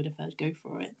to get rid of her, go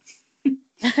for it.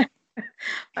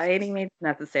 By any means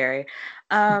necessary.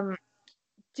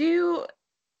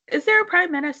 Is there a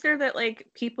prime minister that like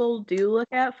people do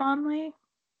look at fondly?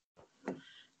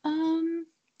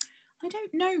 I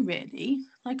don't know really.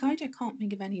 Like, I can't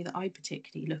think of any that I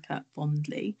particularly look at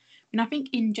fondly. I mean, I think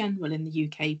in general in the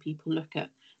UK, people look at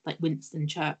like Winston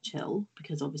Churchill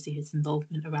because obviously his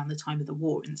involvement around the time of the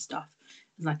war and stuff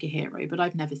is like a hero. But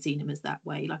I've never seen him as that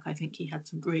way. Like, I think he had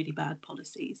some really bad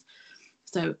policies.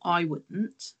 So I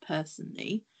wouldn't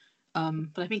personally.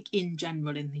 But I think in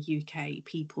general in the UK,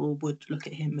 people would look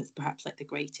at him as perhaps like the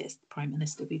greatest prime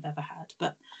minister we've ever had.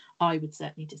 But I would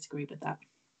certainly disagree with that.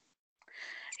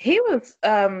 He was,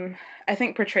 I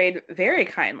think, portrayed very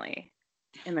kindly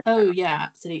in the. Oh yeah,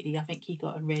 absolutely. I think he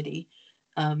got a really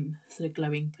sort of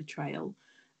glowing portrayal.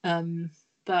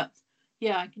 But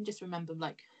yeah, I can just remember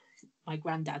like my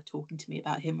granddad talking to me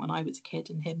about him when I was a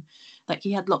kid, and him like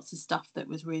he had lots of stuff that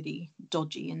was really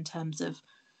dodgy in terms of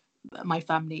my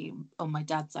family on my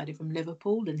dad's side are from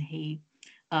Liverpool, and he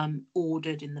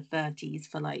ordered in the 30s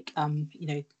for like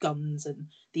guns and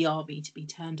the army to be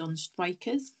turned on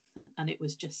strikers, and it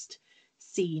was just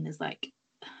seen as like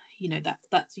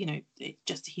that's it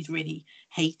just he's really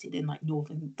hated in like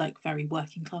northern like very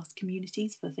working class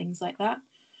communities for things like that.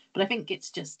 But I think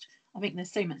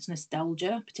there's so much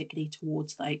nostalgia, particularly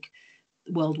towards like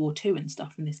World War II and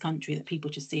stuff in this country, that people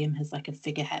just see him as like a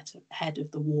figurehead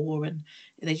of the war, and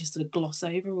they just sort of gloss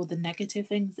over all the negative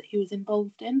things that he was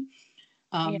involved in.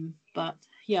 But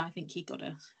yeah, I think he got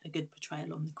a good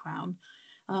portrayal on The Crown.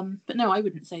 But no, I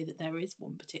wouldn't say that there is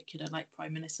one particular like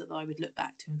prime minister that I would look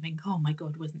back to and think, oh my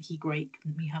God, wasn't he great?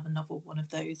 Couldn't we have another one of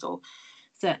those? Or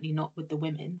certainly not with the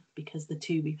women, because the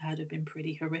two we've had have been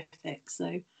pretty horrific.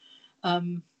 So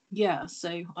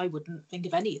so I wouldn't think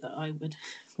of any that I would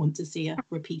want to see a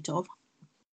repeat of.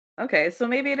 Okay, so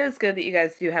maybe it is good that you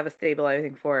guys do have a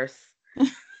stabilizing force with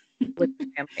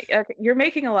the family. Okay, you're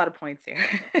making a lot of points here.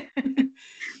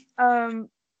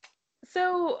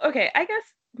 So okay, I guess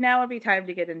now would be time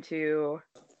to get into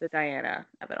the Diana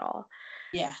of it all.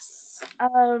 Yes.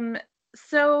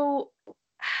 So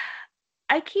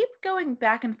I keep going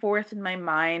back and forth in my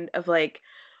mind of like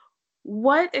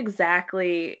what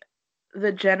exactly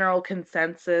the general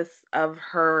consensus of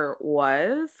her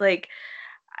was. Like,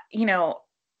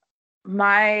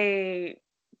 my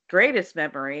greatest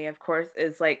memory, of course,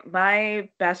 is like my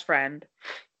best friend,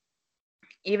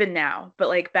 even now, but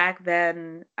like back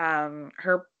then,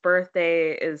 her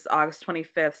birthday is August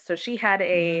 25th. So she had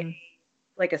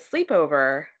like a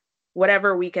sleepover,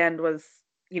 whatever weekend was,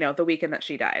 the weekend that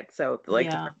she died. So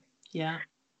like, Yeah.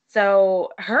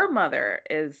 so her mother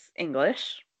is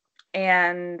English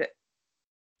and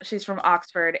she's from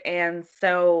Oxford. And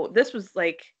so this was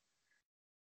like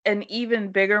an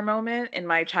even bigger moment in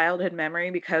my childhood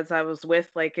memory because I was with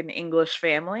like an English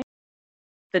family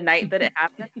the night that it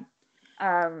happened.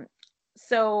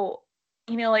 So,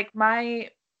 like my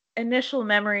initial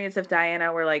memories of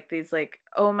Diana were like these like,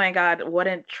 oh my God, what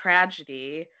a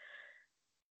tragedy,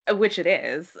 which it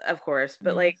is, of course,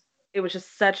 but like it was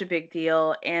just such a big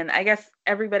deal. And I guess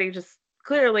everybody just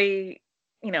clearly,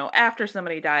 after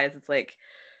somebody dies, it's like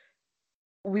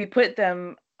we put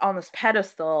them on this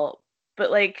pedestal,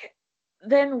 but like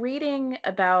then reading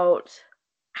about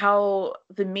how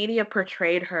the media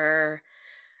portrayed her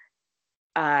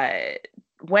uh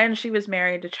when she was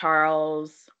married to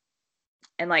Charles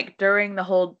and like during the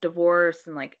whole divorce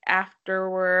and like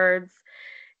afterwards,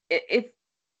 it's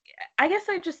I guess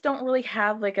I just don't really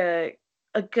have like a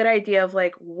good idea of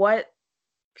like what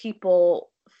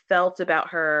people felt about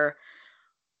her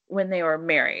when they were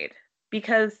married,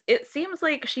 because it seems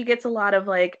like she gets a lot of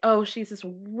like, oh, she's this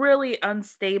really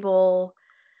unstable,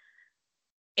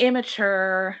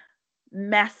 immature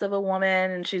mess of a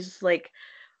woman and she's just, like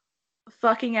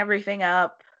fucking everything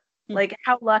up. Like,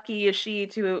 how lucky is she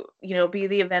to, be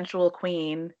the eventual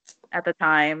queen at the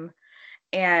time?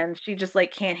 And she just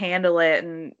like can't handle it,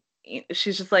 and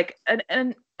she's just like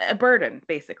a burden,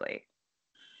 basically.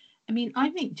 I mean, I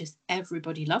think just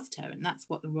everybody loved her, and that's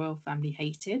what the royal family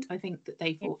hated. I think that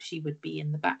they thought she would be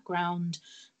in the background,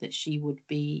 that she would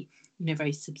be,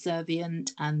 very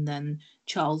subservient, and then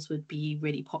Charles would be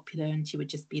really popular and she would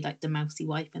just be like the mousy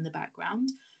wife in the background.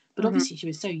 But obviously she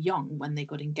was so young when they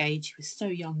got engaged, she was so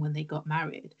young when they got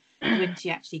married. When she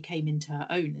actually came into her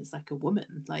own as like a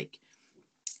woman, like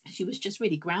she was just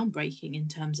really groundbreaking in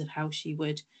terms of how she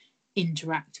would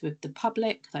interact with the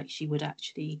public. Like she would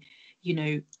actually,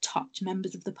 touch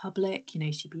members of the public,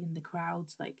 she'd be in the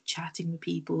crowds, like chatting with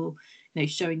people,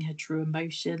 showing her true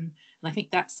emotion. And I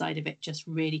think that side of it just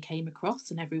really came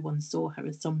across, and everyone saw her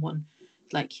as someone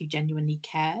like who genuinely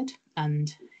cared.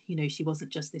 And, she wasn't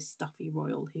just this stuffy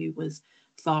royal who was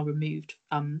far removed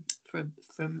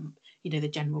from the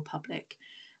general public.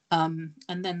 And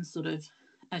then sort of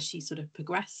as she sort of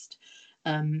progressed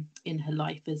in her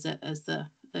life as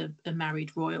a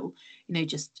married royal,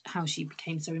 just how she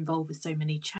became so involved with so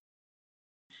many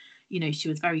she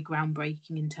was very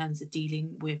groundbreaking in terms of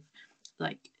dealing with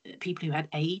like people who had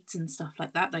AIDS and stuff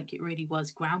like that. Like it really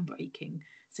was groundbreaking.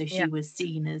 So she was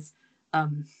seen as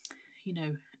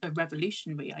a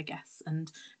revolutionary, I guess, and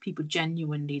people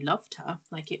genuinely loved her.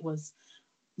 Like it was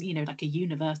like a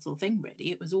universal thing,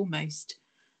 really. It was almost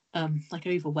like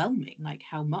overwhelming, like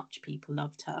how much people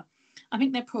loved her. I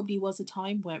think there probably was a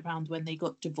time around when they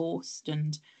got divorced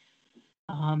and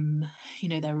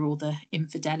there were all the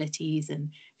infidelities,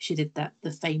 and she did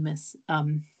the famous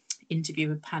interview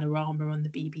with Panorama on the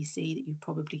BBC that you've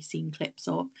probably seen clips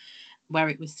of, where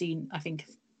it was seen, I think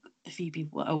a few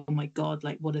people were, oh my God,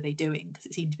 like what are they doing? Because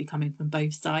it seemed to be coming from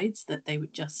both sides, that they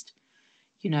would just,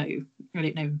 I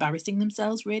don't know, embarrassing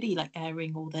themselves, really, like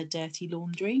airing all their dirty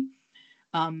laundry.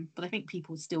 But I think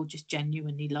people still just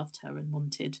genuinely loved her and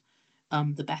wanted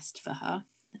the best for her.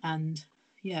 And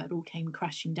yeah, it all came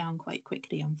crashing down quite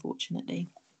quickly, unfortunately.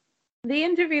 The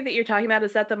interview that you're talking about,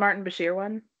 is that the Martin Bashir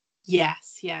one?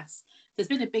 Yes. There's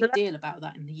been a big deal about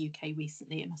that in the UK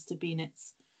recently. It must have been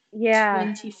its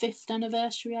 25th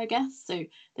anniversary, I guess. So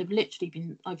they've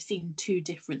literally I've seen 2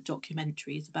 different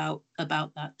documentaries about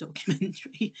that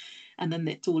documentary, and then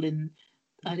it's all in,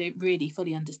 I don't really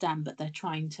fully understand, but they're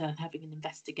having an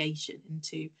investigation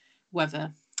into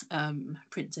whether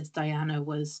Princess Diana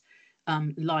was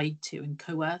lied to and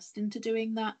coerced into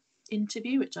doing that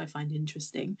interview, which I find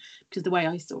interesting, because the way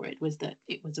I saw it was that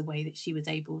it was a way that she was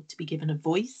able to be given a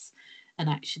voice and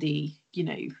actually,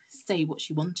 say what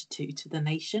she wanted to the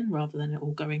nation, rather than it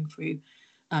all going through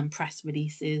press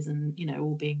releases and,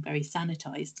 all being very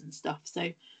sanitized and stuff. So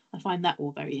I find that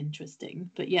all very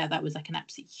interesting. But yeah, that was like an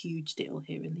absolutely huge deal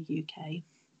here in the UK.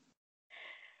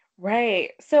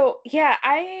 Right. So yeah,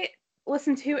 I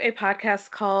listened to a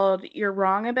podcast called You're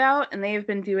Wrong About, and they've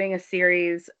been doing a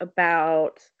series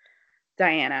about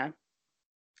Diana.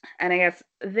 And I guess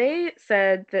they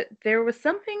said that there was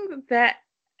some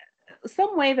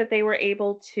way that they were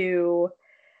able to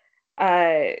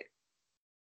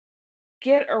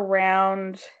get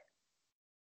around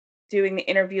doing the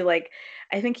interview, like,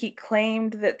 I think he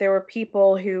claimed that there were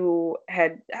people who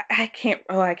had, I can't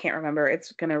remember.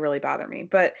 It's gonna really bother me.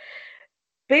 But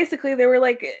basically there were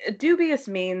like dubious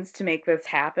means to make this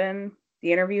happen.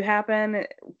 The interview happen.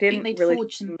 It I think didn't they'd really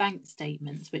forged some bank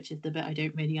statements, which is the bit I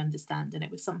don't really understand, and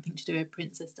it was something to do with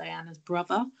Princess Diana's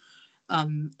brother.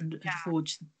 And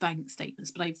forged bank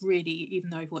statements. But I've really, even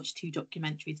though I've watched 2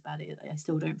 documentaries about it, I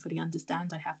still don't fully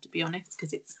understand, I have to be honest,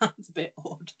 because it sounds a bit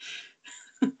odd.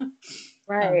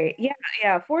 Right.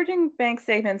 Yeah. Forging bank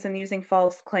statements and using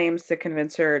false claims to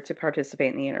convince her to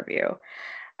participate in the interview.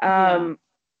 Yeah,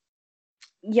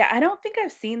 I don't think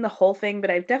I've seen the whole thing, but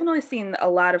I've definitely seen a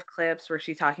lot of clips where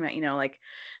she's talking about, like,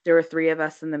 there were 3 of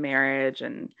us in the marriage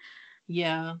and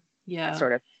yeah. that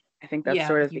sort of. I think that's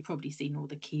sort of you've probably seen all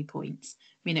the key points.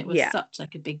 I mean, it was Yeah. such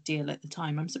like a big deal at the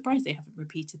time. I'm surprised they haven't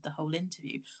repeated the whole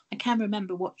interview. I can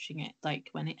remember watching it like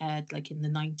when it aired like in the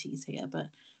 90s here, but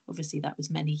obviously that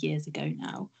was many years ago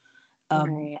now.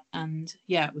 Right. And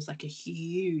yeah, it was like a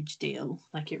huge deal.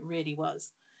 Like it really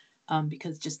was.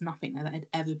 Because just nothing like that had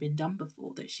ever been done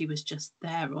before, that she was just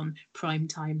there on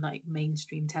primetime, like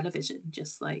mainstream television,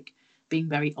 just like being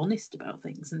very honest about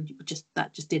things. And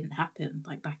that just didn't happen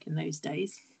like back in those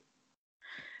days.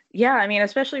 Yeah, I mean,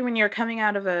 especially when you're coming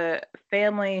out of a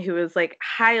family who is like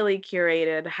highly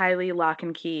curated, highly lock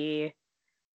and key,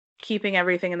 keeping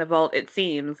everything in the vault. It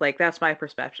seems like that's my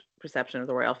perception of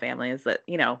the royal family, is that,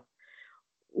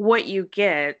 what you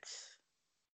get.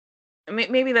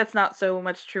 Maybe that's not so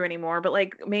much true anymore, but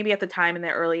like maybe at the time in the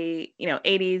early,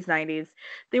 80s, 90s,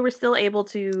 they were still able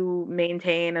to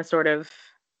maintain a sort of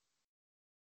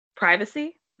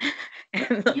privacy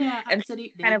and, Yeah, and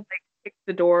absolutely. kind of like kick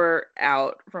the door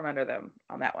out from under them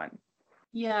on that one.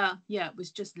 Yeah, it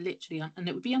was just literally, and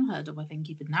it would be unheard of, I think,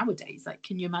 even nowadays. Like,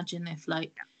 can you imagine if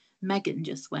like Meghan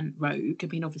just went rogue? I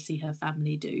mean, obviously her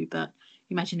family do, but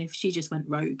imagine if she just went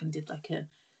rogue and did like a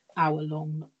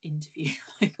hour-long interview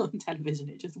like on television.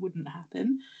 It just wouldn't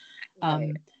happen.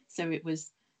 Right. So it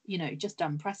was, just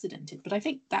unprecedented. But I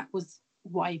think that was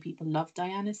why people love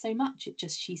Diana so much.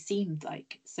 She seemed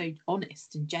like so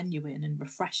honest and genuine and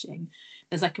refreshing.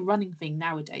 There's like a running thing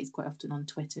nowadays quite often on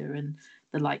Twitter and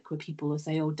the like, where people will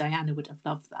say, oh, Diana would have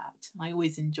loved that. I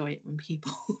always enjoy it when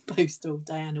people post, oh,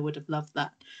 Diana would have loved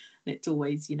that. And it's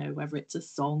always, whether it's a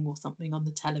song or something on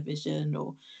the television,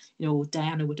 or,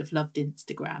 Diana would have loved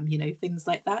Instagram, things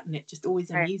like that. And it just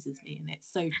always amuses me. And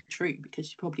it's so true, because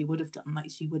she probably would have done, like,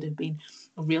 she would have been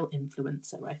a real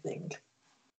influencer, I think.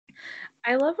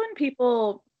 I love when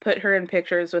people put her in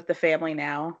pictures with the family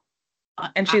now.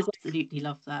 And she's absolutely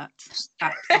love that.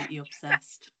 Absolutely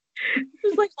obsessed.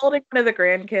 She's like holding one of the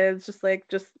grandkids,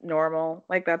 just normal.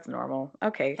 Like, that's normal.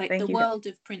 Okay. Like, thank the you. world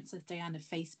of Princess Diana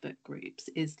Facebook groups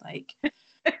is like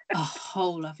a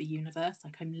whole other universe.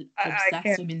 Like, I'm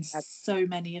obsessed. I'm in so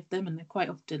many of them, and they're quite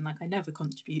often like I never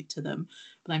contribute to them,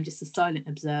 but I'm just a silent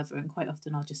observer, and quite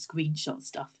often I'll just screenshot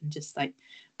stuff and just like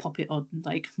pop it on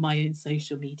like my own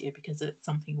social media because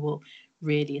something will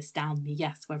really astound me.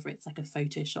 Yes, whether it's like a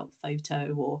Photoshop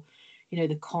photo or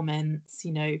the comments,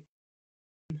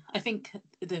 I think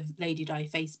the Lady Di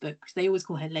Facebook, they always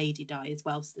call her Lady Di as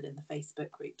well still in the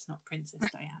Facebook groups, not Princess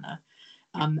Diana.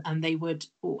 And they would,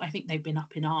 I think they've been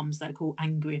up in arms, like all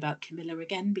angry about Camilla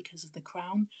again because of the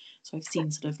crown. So I've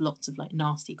seen sort of lots of like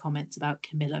nasty comments about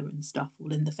Camilla and stuff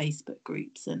all in the Facebook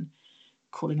groups, and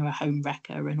calling her a home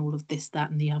wrecker and all of this,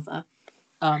 that and the other.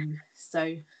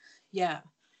 So yeah,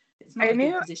 it's not a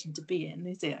good position to be in,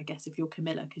 is it? I guess if you're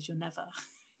Camilla, because you're never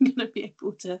going to be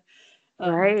able to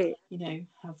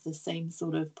have the same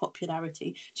sort of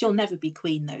popularity. She'll never be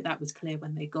queen, though. That was clear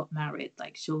when they got married.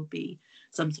 Like, she'll be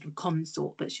some sort of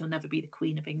consort, but she'll never be the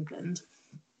Queen of England.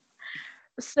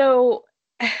 So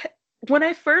when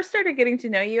I first started getting to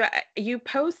know you, you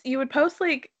would post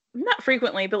like, not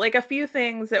frequently, but like a few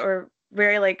things that were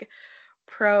very like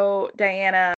pro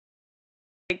Diana,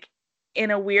 like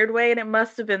in a weird way. And it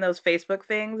must have been those Facebook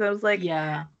things. I was like,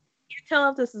 yeah. You tell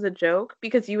if this is a joke,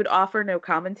 because you would offer no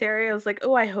commentary. I was like,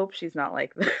 oh, I hope she's not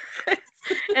like this.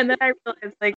 And then I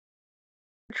realized, like,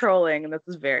 trolling, and this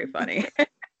is very funny.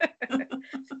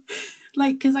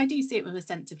 Like, because I do see it with a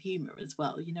sense of humor as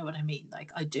well, you know what I mean?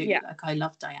 Like, I do. Yeah. Like, I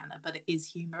love Diana, but it is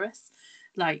humorous.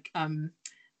 Like,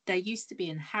 there used to be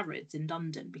in Harrods in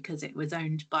London, because it was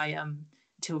owned by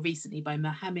till recently by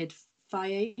Mohammed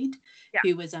Fayed,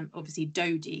 who was obviously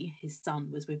Dodi, his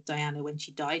son, was with Diana when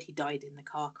she died. He died in the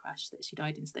car crash that she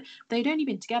died in. They'd only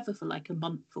been together for like a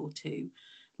month or two,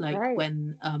 like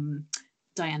when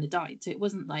Diana died. So it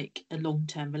wasn't like a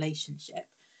long-term relationship.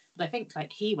 But I think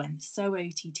like he went so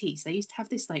OTT. So they used to have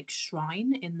this like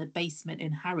shrine in the basement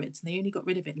in Harrods, and they only got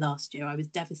rid of it last year. I was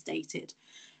devastated.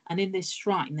 And in this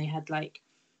shrine, they had like,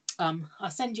 I'll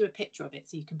send you a picture of it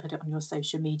so you can put it on your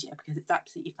social media, because it's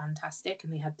absolutely fantastic.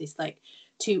 And they had this like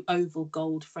 2 oval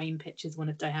gold frame pictures, one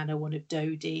of Diana, one of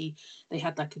Dodie. They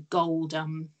had like a gold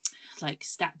like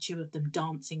statue of them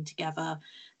dancing together.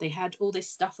 They had all this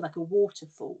stuff like a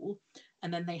waterfall,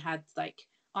 and then they had like,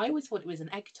 I always thought it was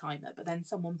an egg timer, but then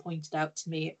someone pointed out to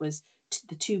me it was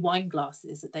the 2 wine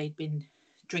glasses that they'd been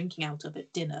drinking out of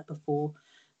at dinner before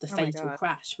the fatal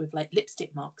crash, with like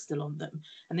lipstick marks still on them.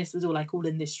 And this was all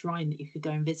in this shrine that you could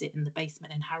go and visit in the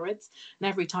basement in Harrods. And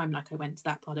every time like I went to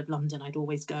that part of London, I'd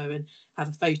always go and have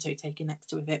a photo taken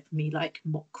next to it for me, like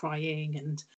mock crying.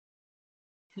 And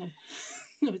you know,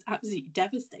 I was absolutely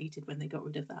devastated when they got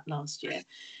rid of that last year. It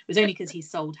was only because he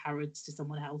sold Harrods to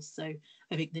someone else, so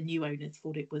I think the new owners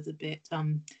thought it was a bit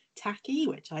tacky,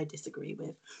 which I disagree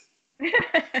with.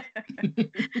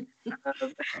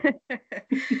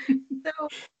 So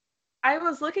I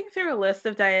was looking through a list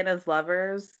of Diana's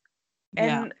lovers,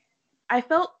 and I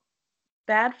felt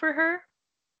bad for her,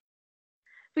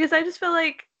 because I just feel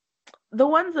like the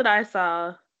ones that I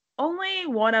saw, only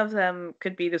one of them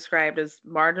could be described as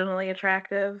marginally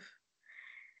attractive.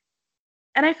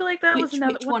 And I feel like that was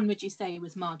another. Which one would you say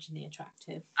was marginally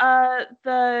attractive?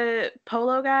 The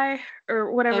polo guy,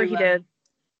 or whatever he did.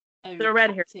 The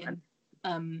red hair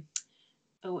one.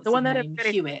 The one that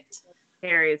Hewitt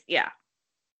carries, yeah,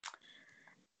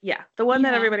 the one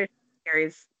that everybody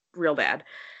carries real bad.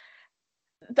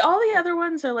 All the other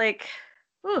ones are like,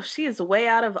 oh, she is way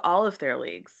out of all of their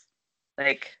leagues,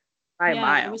 like by a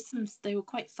mile. They were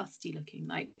quite fusty looking.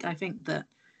 Like I think that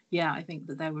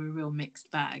they were a real mixed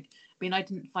bag. I mean, I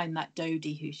didn't find that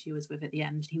Dodie, who she was with at the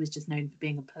end, he was just known for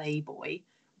being a playboy.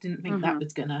 Didn't think that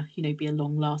was gonna, be a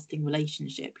long-lasting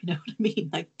relationship. You know what I mean?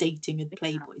 Like dating a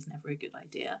playboy is never a good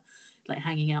idea. Like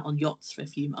hanging out on yachts for a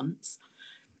few months.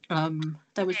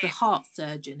 There was the heart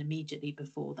surgeon immediately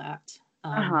before that,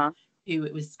 who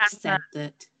it was said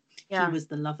that he was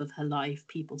the love of her life.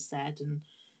 People said, and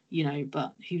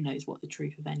but who knows what the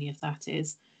truth of any of that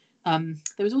is. There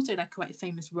was also like quite a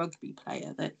famous rugby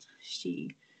player that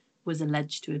she was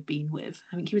alleged to have been with.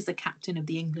 I think he was the captain of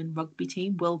the England rugby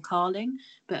team, Will Carling,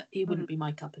 but he wouldn't be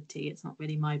my cup of tea. It's not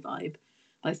really my vibe.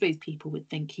 But I suppose people would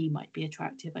think he might be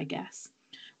attractive, I guess.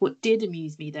 What did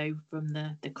amuse me, though, from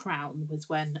the Crown was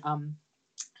when, I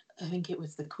think it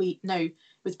was the Queen, no, it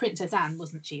was Princess Anne,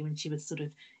 wasn't she, when she was sort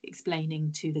of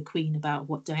explaining to the Queen about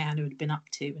what Diana had been up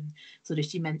to, and sort of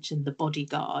she mentioned the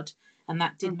bodyguard. And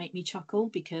that did make me chuckle,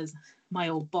 because my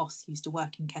old boss used to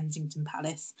work in Kensington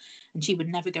Palace, and she would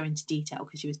never go into detail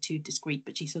because she was too discreet,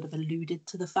 but she sort of alluded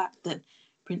to the fact that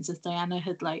Princess Diana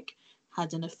had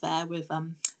had an affair with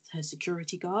her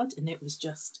security guard, and it was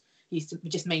just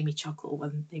made me chuckle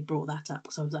when they brought that up.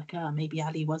 So I was like, maybe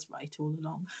Ali was right all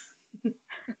along. Is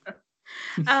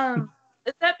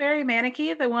that Barry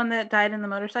Manicky, the one that died in the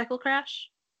motorcycle crash?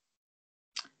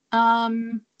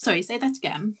 Sorry, say that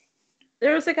again.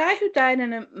 There was a guy who died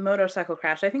in a motorcycle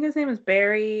crash. I think his name was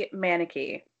Barry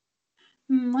Manicky.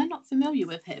 I'm not familiar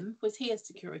with him. Was he a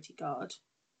security guard?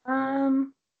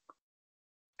 I'm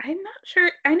not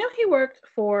sure. I know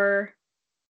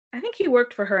I think he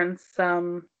worked for her in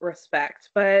some respect,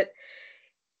 but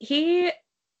they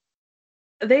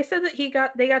said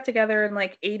that they got together in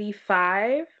like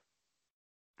 85,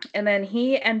 and then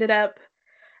he ended up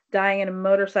dying in a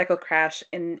motorcycle crash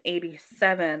in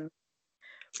 87.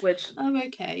 Which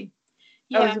okay,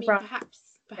 yeah,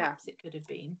 perhaps it could have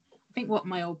been. I think what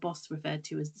my old boss referred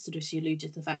to as sort of, she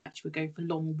alluded to the fact she would go for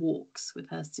long walks with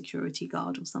her security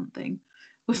guard or something.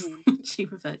 She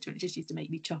referred to it. It just used to make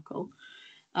me chuckle.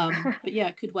 But yeah,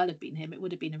 it could well have been him. It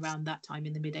would have been around that time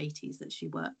in the mid-80s that she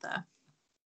worked there.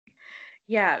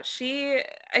 Yeah,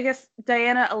 I guess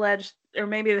Diana alleged, or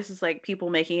maybe this is like people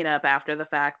making it up after the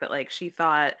fact, that like she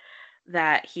thought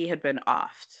that he had been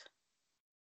offed,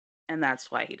 and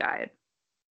that's why he died.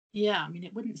 Yeah, I mean,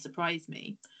 it wouldn't surprise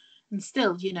me. And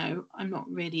still, I'm not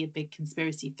really a big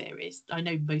conspiracy theorist. I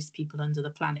know most people under the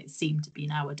planet seem to be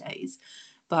nowadays.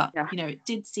 But, it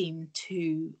did seem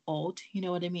too odd, you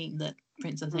know what I mean, that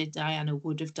Princess Diana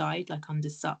would have died, like, under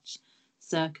such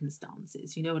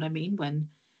circumstances, you know what I mean? When,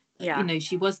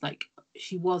 she was like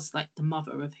the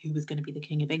mother of who was going to be the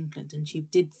King of England. And she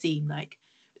did seem like,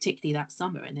 particularly that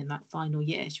summer and in that final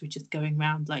year, she was just going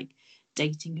around, like,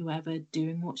 dating whoever,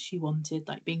 doing what she wanted,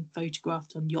 like being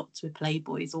photographed on yachts with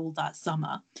playboys all that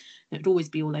summer. And it'd always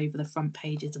be all over the front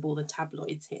pages of all the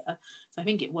tabloids here. So I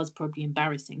think it was probably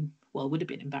embarrassing. Well, it would have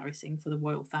been embarrassing for the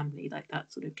royal family, like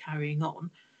that sort of carrying on.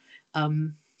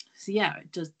 So yeah,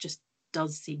 it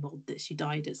does seem odd that she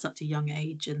died at such a young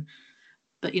age. And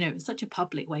But, you know, it's such a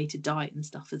public way to die and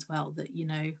stuff as well that, you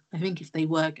know, I think if they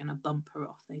were going to bump her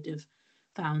off, they'd have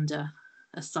found a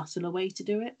subtler way to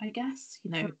do it, I guess.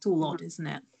 You know, it's all odd, isn't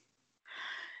it?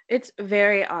 It's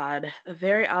very odd, a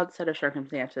very odd set of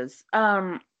circumstances.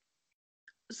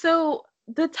 So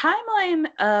the timeline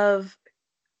of,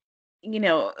 you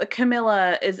know,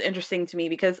 Camilla is interesting to me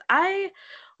because I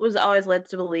was always led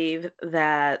to believe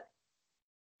that,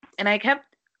 and I kept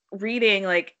reading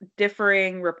like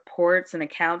differing reports and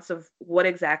accounts of what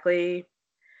exactly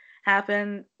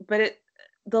happened, but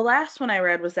the last one I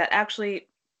read was that actually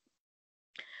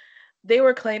they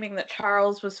were claiming that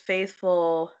Charles was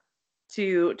faithful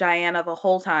to Diana the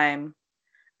whole time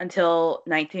until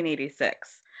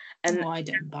 1986. And I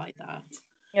don't buy that.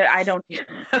 Yeah, I don't.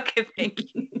 Okay,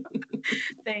 thank you.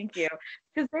 Thank you.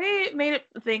 Because they made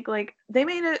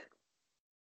it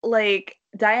like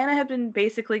Diana had been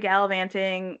basically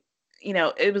gallivanting. You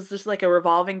know, it was just like a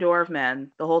revolving door of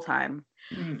men the whole time.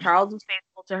 Charles was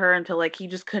faithful to her until like he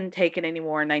just couldn't take it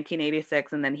anymore in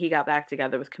 1986, and then he got back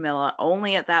together with Camilla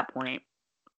only at that point.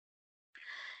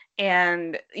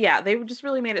 And yeah, they just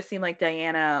really made it seem like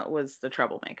Diana was the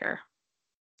troublemaker.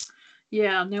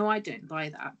 Yeah, no, I don't buy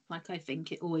that. Like, I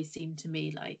think it always seemed to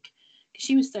me like, because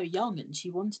she was so young and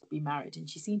she wanted to be married and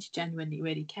she seemed to genuinely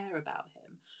really care about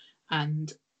him.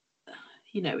 And,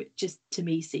 you know, it just to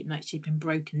me seemed like she'd been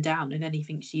broken down and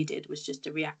anything she did was just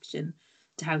a reaction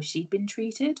to how she'd been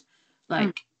treated.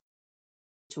 Like,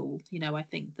 at all, you know, I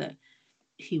think that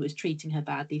he was treating her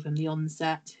badly from the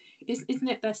onset. Isn't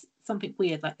it there's something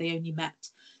weird? Like, they only met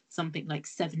something like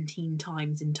 17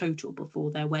 times in total before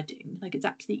their wedding. Like, it's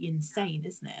absolutely insane,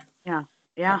 isn't it? Yeah.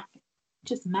 Like,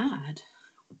 just mad.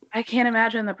 I can't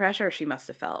imagine the pressure she must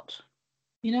have felt.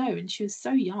 You know, and she was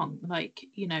so young. Like,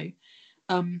 you know,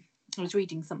 I was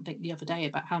reading something the other day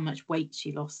about how much weight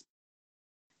she lost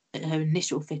at her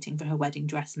initial fitting for her wedding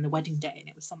dress and the wedding day, and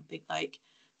it was something like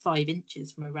 5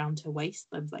 inches from around her waist.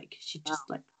 I was like, she just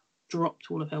like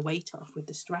dropped all of her weight off with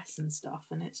the stress and stuff,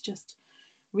 and it's just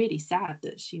really sad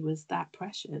that she was that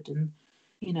pressured and,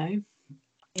 you know,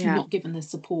 not given the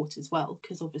support as well.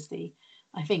 Because obviously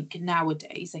I think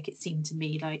nowadays, like, it seemed to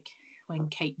me like when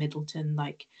Kate Middleton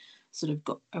like sort of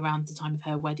got around the time of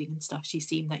her wedding and stuff, she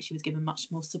seemed like she was given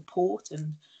much more support,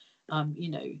 and you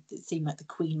know, it seemed like the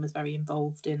Queen was very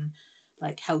involved in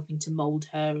like helping to mold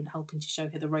her and helping to show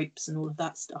her the ropes and all of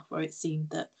that stuff, where it seemed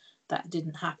that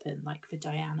didn't happen like for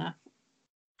Diana.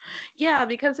 Yeah,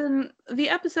 because in the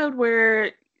episode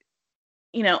where,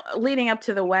 you know, leading up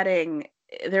to the wedding,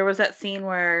 there was that scene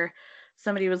where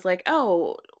somebody was like,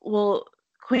 oh, well,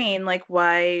 Queen, like,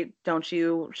 why don't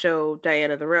you show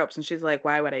Diana the ropes? And she's like,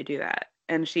 why would I do that?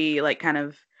 And she like kind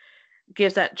of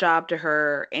gives that job to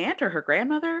her aunt or her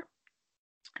grandmother,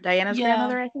 Diana's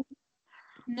grandmother, I think.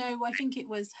 No, I think it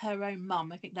was her own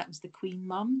mum. I think that was the Queen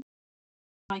mum.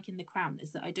 Like in The Crown,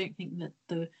 is that I don't think that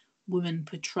the woman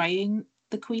portraying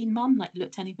the Queen mum like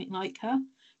looked anything like her,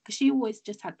 because she always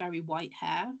just had very white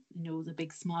hair and there was a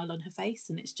big smile on her face,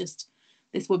 and it's just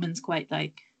this woman's quite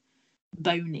like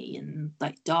bony and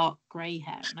like dark grey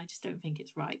hair, and I just don't think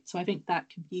it's right. So I think that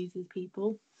confuses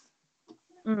people.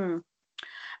 The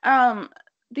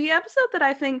episode that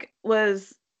I think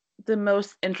was the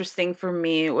most interesting for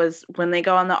me was when they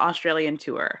go on the Australian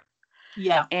tour.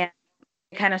 Yeah. And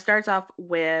it kind of starts off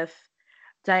with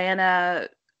Diana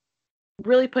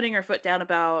really putting her foot down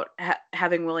about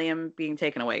having William being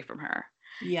taken away from her.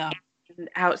 Yeah. And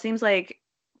how it seems like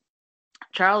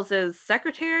Charles's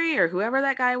secretary or whoever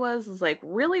that guy was like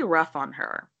really rough on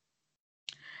her.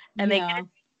 And they get an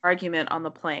argument on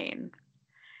the plane.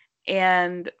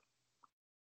 And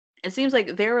it seems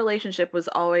like their relationship was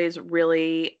always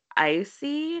really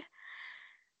icy.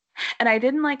 And I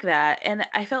didn't like that. And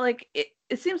I felt like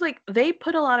it seems like they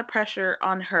put a lot of pressure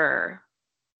on her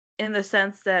in the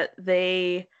sense that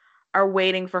they are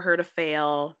waiting for her to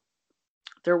fail.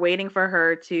 They're waiting for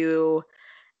her to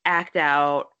act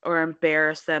out or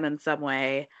embarrass them in some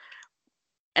way.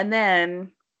 And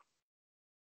then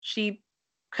she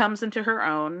comes into her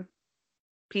own.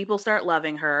 People start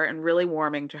loving her and really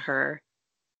warming to her.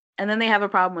 And then they have a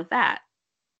problem with that.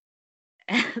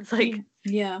 And it's like,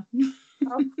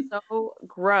 so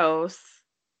gross.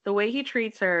 The way he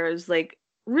treats her is like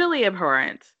really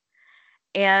abhorrent.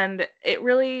 And it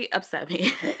really upset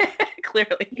me,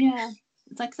 clearly. Yeah.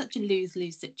 It's like such a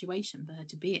lose-lose situation for her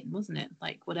to be in, wasn't it?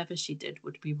 Like, whatever she did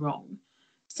would be wrong.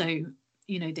 So,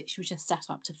 you know, that she was just set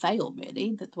up to fail,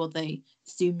 really. That's what they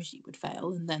assumed she would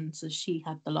fail. And then so she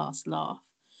had the last laugh.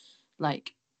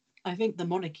 Like, I think the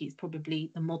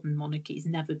modern monarchy's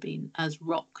never been as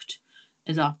rocked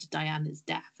as after Diana's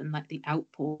death, and like the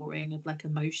outpouring of like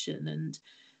emotion and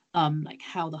like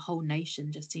how the whole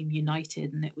nation just seemed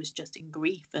united, and it was just in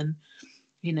grief, and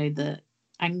the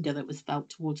anger that was felt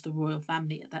towards the royal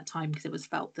family at that time, because it was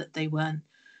felt that they weren't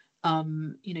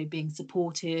being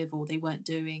supportive, or they weren't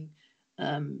doing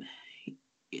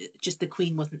just the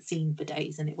Queen wasn't seen for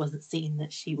days, and it wasn't seen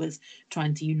that she was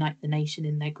trying to unite the nation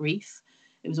in their grief.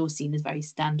 It was all seen as very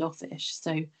standoffish.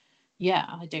 So yeah,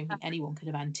 I don't think anyone could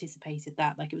have anticipated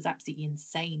that. Like, it was absolutely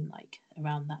insane, like,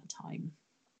 around that time.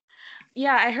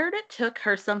 Yeah, I heard it took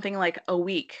her something like a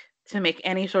week to make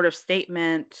any sort of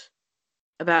statement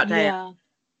about Diana.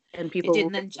 And people it did,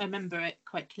 and then I remember it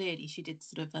quite clearly. She did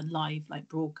sort of a live like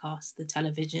broadcast the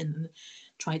television, and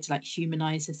tried to like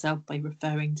humanize herself by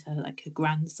referring to like her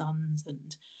grandsons,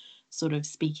 and sort of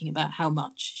speaking about how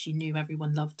much she knew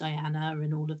everyone loved Diana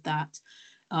and all of that.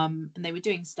 And they were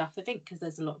doing stuff, I think, because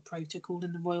there's a lot of protocol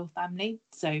in the royal family.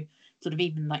 So sort of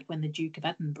even like when the Duke of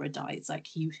Edinburgh dies, like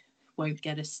he won't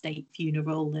get a state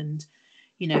funeral, and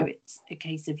it's a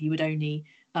case of you would only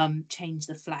change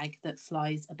the flag that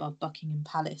flies above Buckingham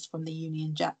Palace from the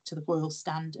Union Jack to the Royal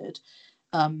Standard.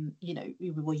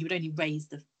 You would only raise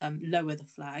the lower the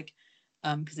flag,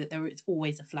 because there is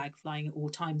always a flag flying at all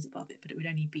times above it, but it would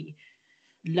only be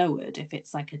lowered if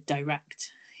it's like a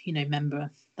direct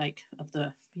member like of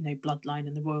the bloodline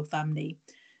and the royal family.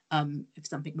 If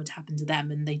something would happen to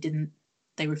them, and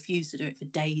they refused to do it for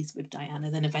days with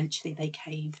Diana, then eventually they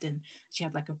caved, and she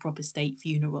had like a proper state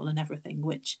funeral and everything,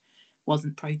 which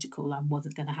wasn't protocol and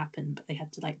wasn't going to happen, but they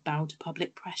had to like bow to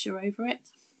public pressure over it.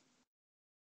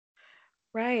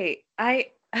 Right.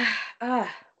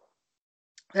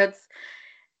 It's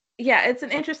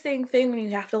an interesting thing when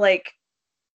you have to like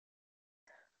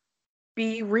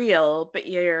be real, but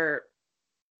you're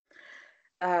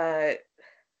also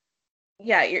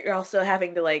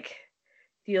having to like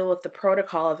deal with the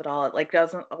protocol of it all. It like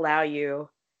doesn't allow you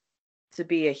to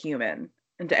be a human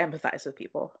and to empathize with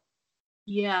people.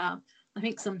 Yeah, I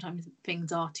think sometimes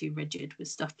things are too rigid with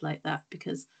stuff like that,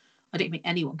 because I don't think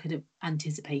anyone could have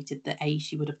anticipated that A,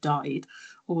 she would have died,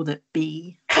 or that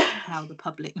B, how the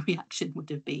public reaction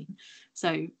would have been.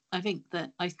 So I think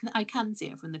that I can see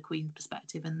it from the Queen's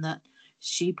perspective, and that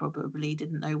she probably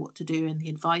didn't know what to do, and the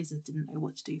advisors didn't know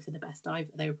what to do for the best either.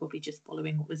 They were probably just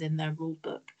following what was in their rule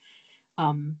book.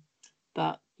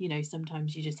 But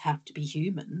sometimes you just have to be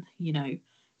human.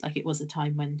 Like, it was a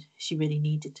time when she really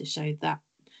needed to show that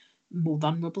more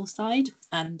vulnerable side,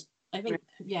 and I think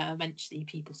eventually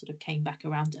people sort of came back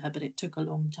around to her, but it took a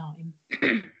long time.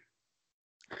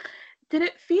 Did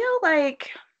it feel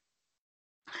like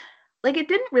it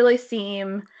didn't really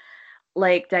seem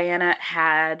like Diana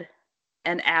had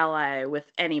an ally with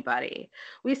anybody?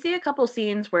 We see a couple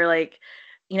scenes where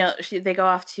they go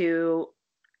off to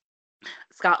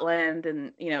Scotland,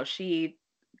 and she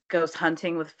goes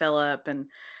hunting with Philip, and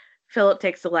Philip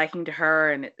takes a liking to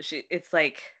her, and it's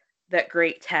like that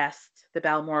great test, the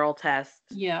Balmoral test.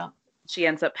 Yeah. She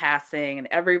ends up passing, and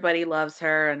everybody loves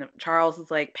her, and Charles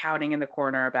is like pouting in the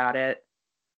corner about it.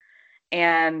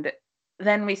 And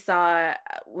then we saw,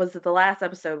 was it the last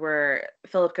episode, where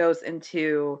Philip goes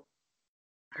into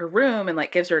her room and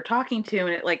like gives her a talking to, and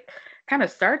it like kind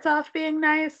of starts off being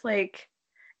nice, like,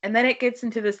 and then it gets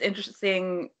into this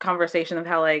interesting conversation of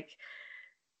how like,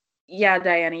 yeah,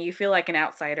 Diana, you feel like an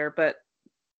outsider, but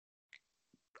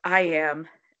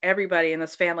everybody in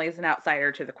this family is an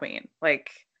outsider to the Queen.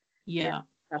 Like, yeah,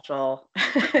 special.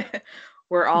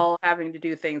 We're all having to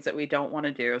do things that we don't want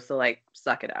to do, so like,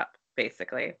 suck it up,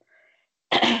 basically.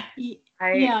 I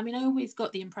mean, I always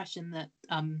got the impression that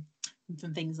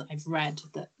from things that I've read,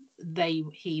 that they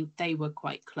were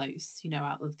quite close,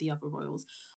 out of the other royals. It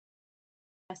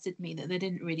interested me that they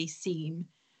didn't really seem,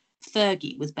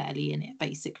 Fergie was barely in it,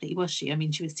 basically, was she? I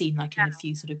mean, she was seen like in a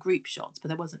few sort of group shots, but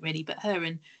there wasn't really. But her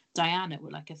and Diana were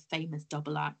like a famous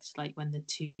double act, like when the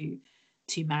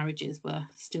two marriages were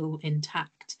still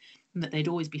intact, and that they'd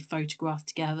always be photographed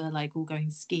together, like all going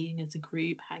skiing as a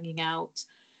group, hanging out,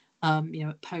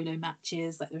 at polo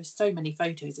matches. Like, there's so many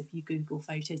photos. If you Google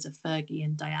photos of Fergie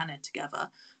and Diana together,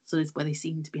 so it's where they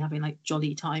seem to be having like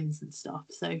jolly times and stuff.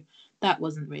 So that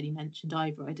wasn't really mentioned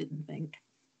either, I didn't think.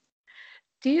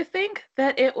 Do you think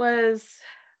that it was,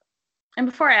 and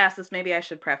before I ask this, maybe I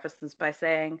should preface this by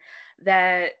saying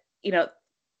that,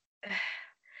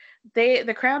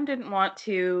 the Crown didn't want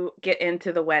to get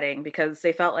into the wedding because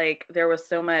they felt like there was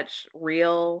so much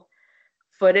real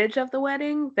footage of the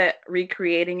wedding that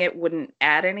recreating it wouldn't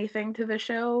add anything to the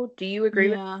show. Do you agree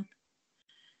with that?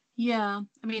 Yeah.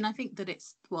 I mean, I think that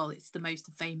it's the most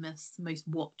famous, most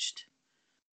watched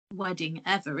wedding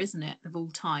ever, isn't it, of all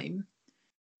time?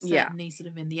 Certainly sort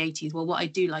of in the 80s. Well, what I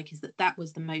do like is that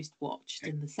was the most watched,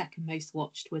 and the second most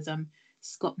watched was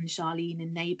Scott and Charlene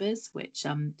in Neighbours, which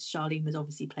Charlene was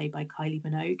obviously played by Kylie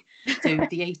Minogue. So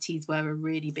the 80s were a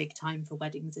really big time for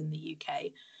weddings in the UK.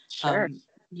 Sure.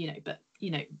 But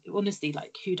honestly,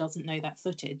 like, who doesn't know that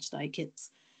footage? Like,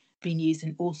 it's been used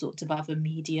in all sorts of other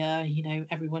media,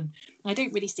 everyone. I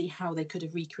don't really see how they could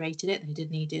have recreated it. They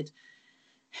needed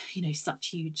such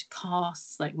huge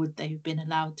casts. Like, would they have been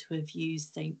allowed to have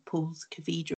used St. Paul's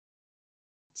Cathedral?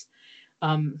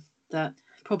 That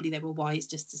probably they were wise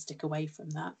just to stick away from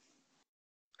that.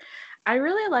 I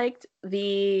really liked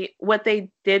what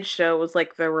they did show was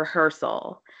like the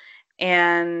rehearsal,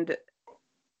 and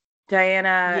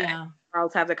Diana and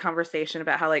Charles have the conversation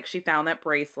about how like she found that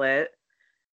bracelet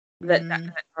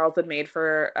that Charles had made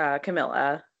for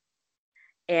Camilla,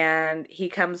 and he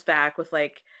comes back with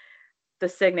like the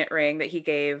signet ring that he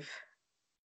gave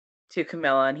to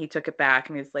Camilla, and he took it back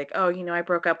and he's like, oh, I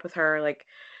broke up with her, like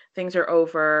things are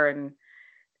over. And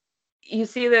you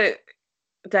see that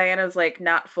Diana's like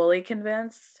not fully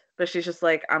convinced, but she's just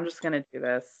like, I'm just gonna do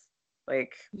this.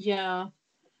 Like, yeah,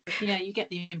 you get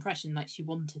the impression like she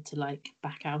wanted to like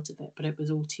back out of it, but it was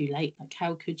all too late. Like,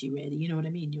 how could you really? You know what I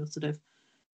mean? You're sort of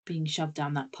being shoved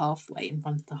down that pathway in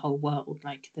front of the whole world.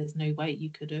 Like, there's no way you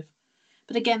could have.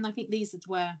 But again, I think these is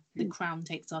where the Crown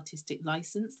takes artistic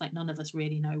license. Like, none of us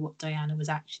really know what Diana was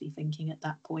actually thinking at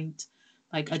that point.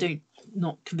 Like,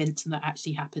 not convinced that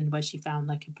actually happened where she found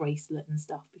like a bracelet and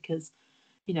stuff, because,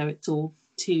 it's all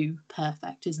too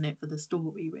perfect, isn't it, for the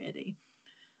story, really?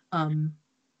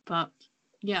 But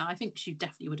yeah, I think she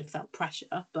definitely would have felt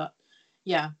pressure. But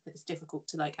yeah, it's difficult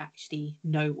to like actually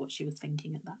know what she was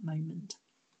thinking at that moment.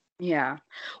 Yeah.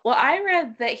 Well, I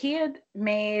read that he had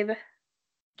made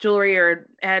jewelry or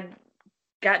had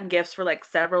gotten gifts for like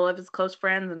several of his close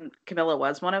friends, and Camilla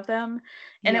was one of them.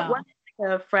 And it wasn't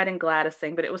like a Fred and Gladys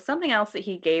thing, but it was something else that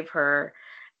he gave her,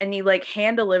 and he like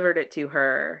hand delivered it to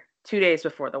her 2 days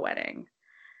before the wedding.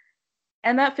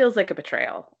 And that feels like a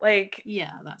betrayal. Like,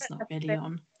 yeah, that's not really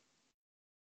on.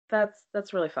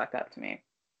 That's really fucked up to me.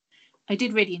 I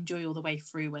did really enjoy all the way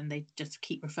through when they just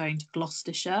keep referring to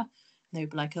Gloucestershire. They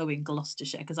were like, oh, in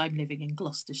Gloucestershire, because I'm living in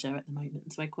Gloucestershire at the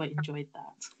moment, so I quite enjoyed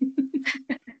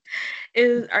that.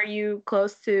 Are you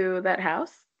close to that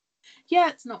house? Yeah,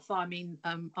 it's not far. I mean,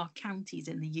 our counties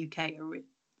in the UK are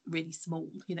really small,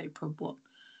 probably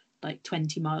like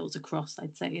 20 miles across,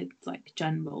 I'd say. It's like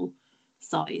general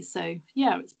size. So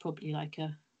yeah, it's probably like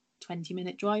a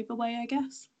 20-minute drive away, I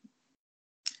guess.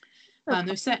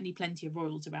 There's certainly plenty of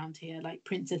royals around here. Like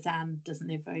Princess Anne doesn't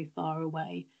live very far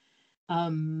away.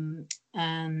 And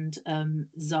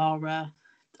Zara,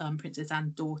 Princess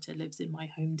Anne's daughter, lives in my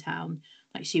hometown.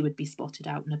 Like, she would be spotted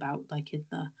out and about, like in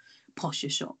the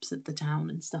posher shops of the town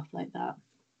and stuff like that.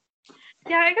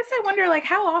 Yeah, I guess I wonder, like,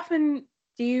 how often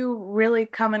do you really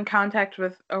come in contact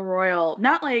with a royal?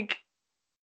 Not like,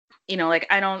 like,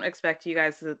 I don't expect you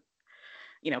guys to,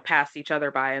 pass each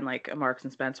other by in like a Marks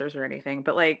and Spencer's or anything,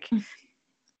 but like,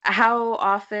 how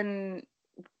often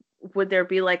would there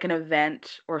be like an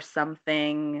event or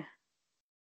something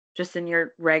just in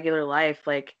your regular life?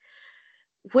 Like,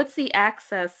 what's the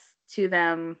access to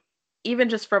them, even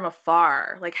just from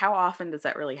afar? Like, how often does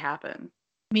that really happen?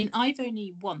 I mean, I've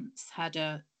only once had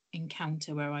a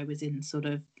encounter where I was in sort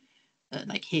of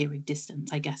like hearing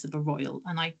distance, I guess, of a royal,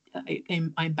 and I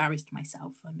embarrassed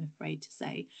myself, I'm afraid to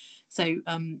say. So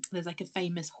there's like a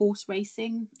famous horse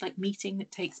racing like meeting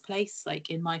that takes place like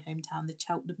in my hometown, the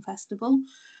Cheltenham Festival.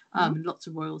 Lots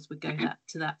of royals would go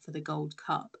to that for the Gold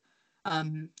Cup.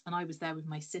 And I was there with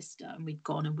my sister, and we'd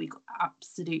gone and we got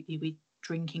we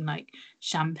drinking like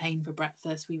champagne for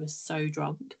breakfast. We were so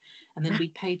drunk, and then we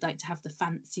paid like to have the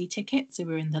fancy ticket, so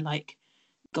we were in the like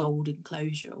gold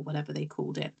enclosure or whatever they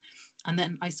called it. And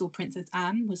then I saw Princess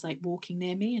Anne was like walking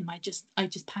near me, and I just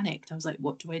panicked. I was like,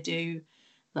 what do I do?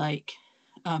 Like,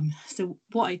 so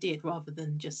what I did, rather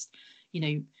than just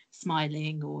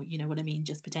smiling or what I mean,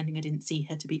 just pretending I didn't see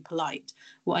her to be polite,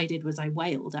 what I did was I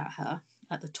wailed at her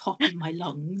at the top of my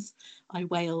lungs. I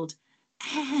wailed,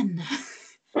 Anne,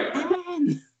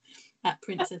 Anne, at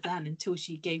Princess Anne, until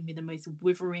she gave me the most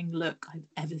withering look I've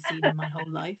ever seen in my whole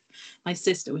life. My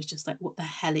sister was just like, what the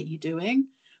hell are you doing?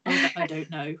 I was like, I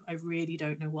don't know. I really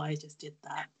don't know why I just did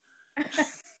that.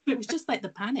 It was just like the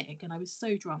panic, and I was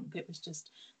so drunk. It was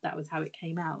just, that was how it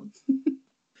came out.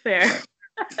 Fair.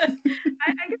 I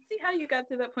can see how you got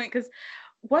to that point, because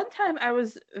one time I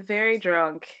was very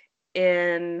drunk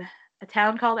in a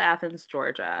town called Athens,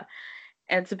 Georgia,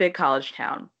 and it's a big college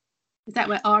town. Is that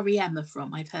where REM are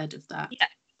from? I've heard of that. Yeah.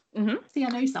 Mm-hmm. See, I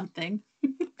know something.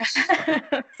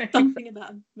 Something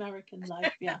about American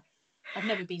life. Yeah, I've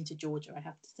never been to Georgia, I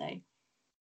have to say.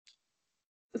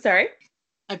 Sorry?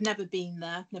 I've never been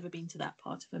there, never been to that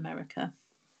part of America.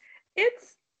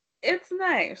 It's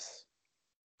nice.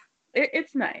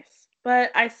 It's nice.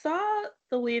 But I saw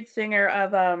the lead singer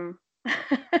of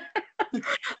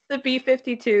the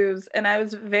B-52s, and I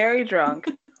was very drunk.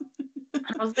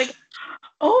 I was like,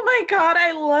 oh my God,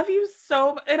 I love you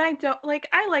so much. And I don't like,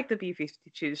 I like the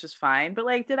B-52s just fine, but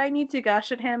like, did I need to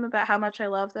gush at him about how much I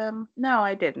love them? No,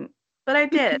 I didn't, but I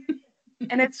did.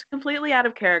 And it's completely out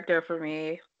of character for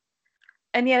me.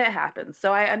 And yet it happens.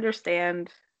 So I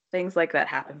understand things like that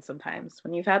happen sometimes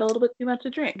when you've had a little bit too much to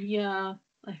drink. Yeah,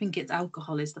 I think it's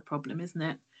alcohol is the problem, isn't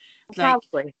it?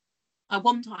 Probably. At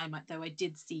one time, though, I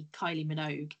did see Kylie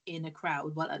Minogue in a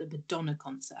crowd, well, at a Madonna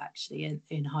concert, actually,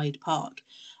 in Hyde Park.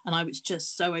 And I was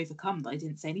just so overcome that I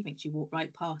didn't say anything. She walked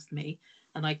right past me,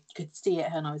 and I could see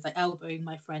it, and I was like elbowing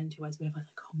my friend who I was with. I was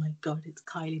like, oh my God, it's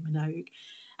Kylie Minogue.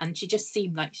 And she just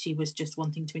seemed like she was just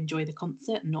wanting to enjoy the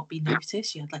concert and not be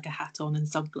noticed. She had like a hat on and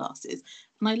sunglasses.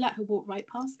 And I let her walk right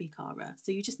past me, Cara.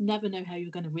 So you just never know how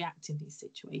you're going to react in these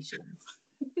situations.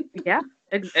 Yeah,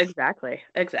 exactly.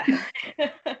 So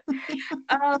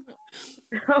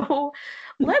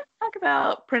let's talk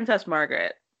about Princess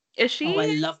Margaret. Is she? Oh,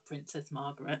 I love Princess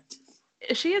Margaret.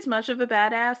 Is she as much of a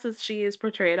badass as she is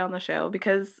portrayed on the show?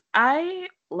 Because I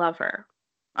love her.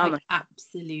 I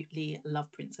absolutely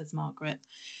love Princess Margaret.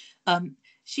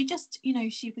 She just,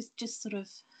 she was just sort of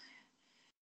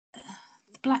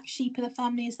the black sheep of the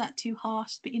family. Is that too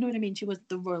harsh? But you know what I mean? She was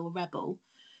the royal rebel.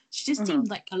 She just seemed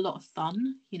like a lot of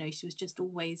fun. She was just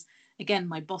always, again,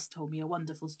 my boss told me a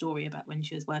wonderful story about when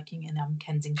she was working in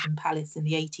Kensington Palace in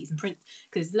the 80s. And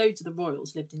because loads of the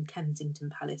royals lived in Kensington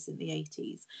Palace in the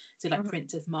 80s. So like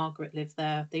Princess Margaret lived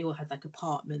there. They all had like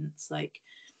apartments. Like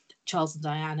Charles and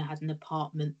Diana had an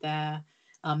apartment there.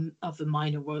 Other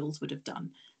minor royals would have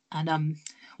done. And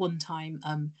one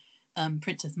time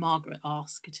Princess Margaret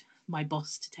asked my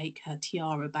boss to take her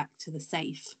tiara back to the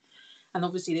safe. And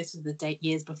obviously this was the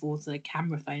years before the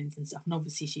camera phones and stuff. And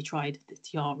obviously she tried the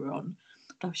tiara on.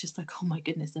 But I was just like, oh my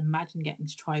goodness, imagine getting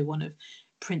to try one of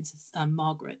Princess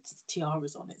Margaret's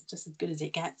tiaras on. It's just as good as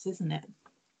it gets, isn't it?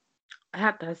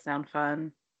 That does sound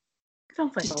fun. It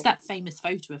sounds like just that famous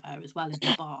photo of her as well in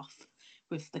the bath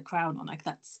with the crown on. Like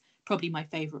that's probably my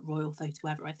favourite royal photo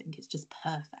ever. I think it's just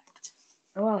perfect.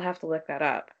 Oh, I'll have to look that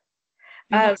up.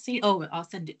 I'll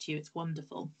send it to you. It's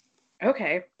wonderful.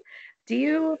 Okay. Do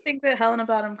you think that Helena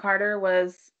Bonham Carter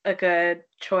was a good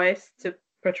choice to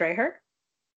portray her?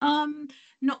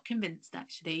 Not convinced,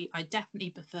 actually. I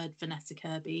definitely preferred Vanessa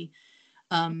Kirby.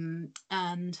 And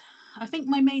I think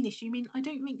my main issue, I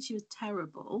don't think she was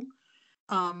terrible,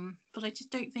 but I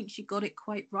just don't think she got it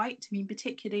quite right.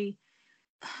 Particularly,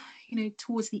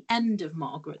 towards the end of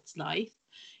Margaret's life,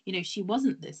 she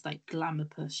wasn't this like glamour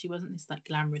puss. She wasn't this like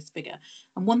glamorous figure.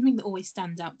 And one thing that always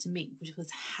stands out to me, which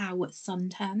was how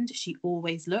suntanned she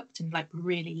always looked, and like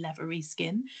really leathery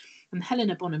skin. And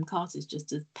Helena Bonham Carter is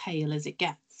just as pale as it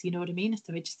gets. You know what I mean?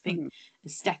 So I just think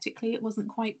aesthetically it wasn't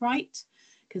quite right.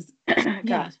 Because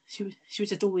she was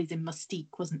just always in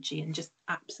Mystique, wasn't she? And just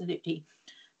absolutely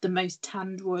the most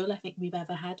tanned royal I think we've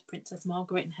ever had, Princess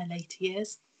Margaret in her later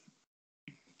years.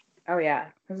 Oh yeah,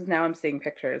 because now I'm seeing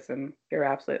pictures, and you're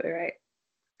absolutely right.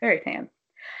 Very tan.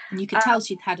 And you could tell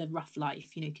she'd had a rough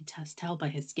life. You could tell by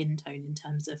her skin tone in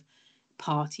terms of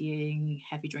partying,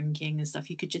 heavy drinking and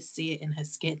stuff. You could just see it in her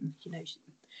skin.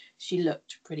 She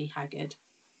looked pretty haggard.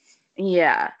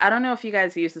 Yeah, I don't know if you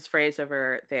guys use this phrase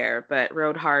over there, but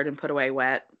rode hard and put away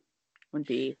wet would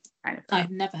be kind of. I've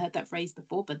never heard that phrase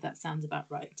before, but that sounds about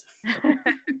right.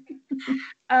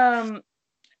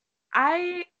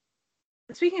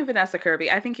 Speaking of Vanessa Kirby,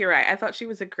 I think you're right. I thought she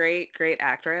was a great, great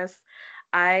actress.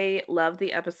 I love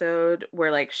the episode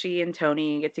where like she and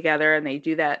Tony get together and they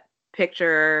do that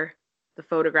picture, the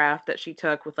photograph that she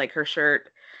took with like her shirt.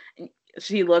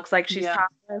 She looks like she's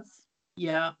topless.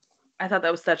 Yeah. I thought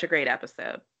that was such a great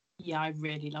episode. Yeah, I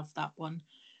really loved that one.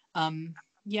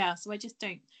 So I just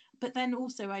don't. But then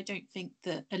also, I don't think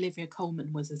that Olivia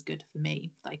Colman was as good for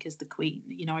me, like as the Queen.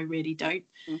 I really don't.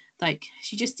 Like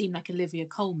she just seemed like Olivia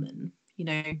Colman.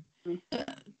 I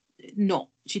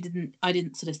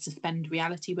didn't sort of suspend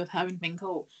reality with her and think,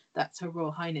 oh, that's Her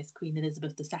Royal Highness Queen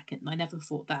Elizabeth II. And I never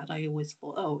thought that. I always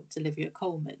thought, oh, it's Olivia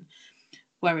Colman.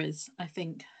 Whereas I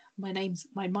think my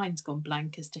mind's gone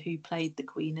blank as to who played the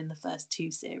Queen in the first two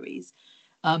series.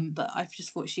 But I've just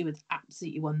thought she was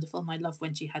absolutely wonderful. And I love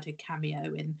when she had her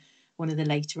cameo in one of the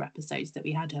later episodes that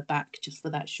we had her back just for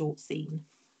that short scene.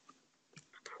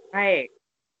 Right.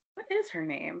 What is her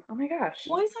name? Oh my gosh.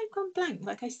 Why has I gone blank?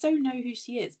 Like I so know who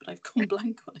she is, but I've gone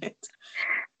blank on it.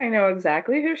 I know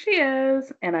exactly who she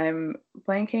is, and I'm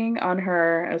blanking on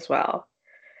her as well.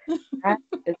 That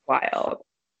is wild.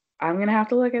 I'm gonna have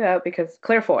to look it up because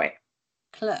Claire Foy.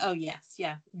 Oh yes,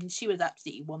 yeah. And she was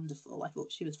absolutely wonderful. I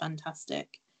thought she was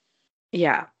fantastic.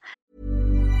 Yeah.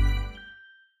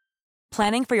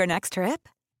 Planning for your next trip?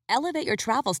 Elevate your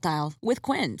travel style with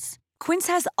Quince. Quince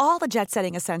has all the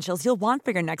jet-setting essentials you'll want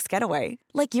for your next getaway,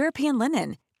 like European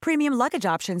linen, premium luggage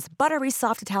options, buttery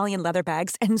soft Italian leather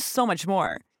bags, and so much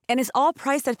more. And is all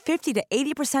priced at 50 to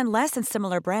 80% less than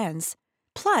similar brands.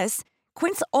 Plus,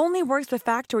 Quince only works with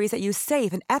factories that use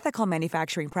safe and ethical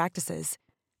manufacturing practices.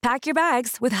 Pack your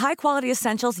bags with high-quality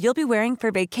essentials you'll be wearing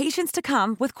for vacations to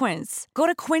come with Quince. Go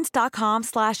to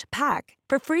quince.com/pack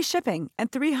for free shipping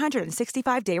and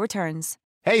 365-day returns.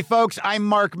 Hey, folks, I'm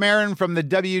Mark Marin from the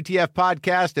WTF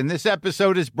Podcast, and this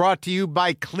episode is brought to you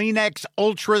by Kleenex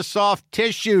Ultra Soft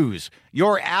Tissues,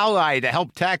 your ally to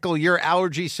help tackle your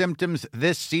allergy symptoms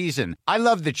this season. I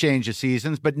love the change of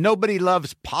seasons, but nobody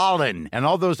loves pollen and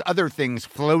all those other things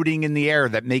floating in the air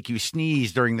that make you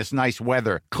sneeze during this nice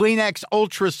weather. Kleenex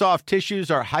Ultra Soft Tissues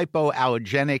are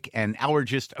hypoallergenic and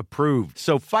allergist approved,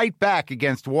 so fight back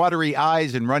against watery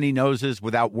eyes and runny noses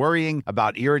without worrying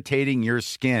about irritating your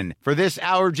skin. For this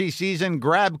allergy season,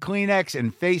 grab Kleenex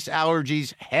and face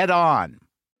allergies head on.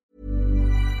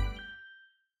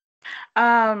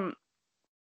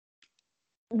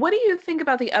 What do you think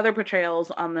about the other portrayals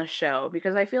on the show?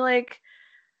 Because I feel like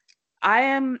I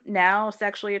am now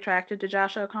sexually attracted to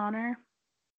Josh O'Connor.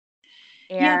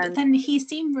 Yeah, but then he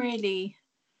seemed really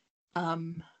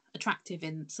attractive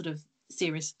in sort of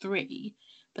series 3.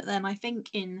 But then I think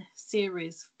in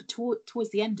series towards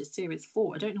the end of series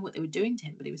 4, I don't know what they were doing to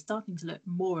him, but he was starting to look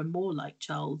more and more like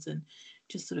Charles and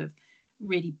just sort of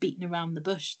really beating around the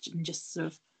bush and just sort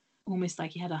of almost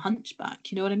like he had a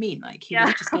hunchback. You know what I mean? Like he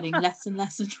was just getting less and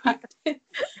less attractive.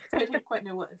 So I don't quite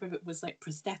know if it was like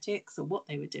prosthetics or what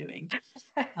they were doing.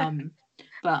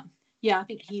 But yeah, I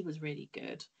think he was really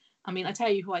good. I mean, I tell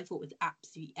you who I thought was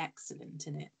absolutely excellent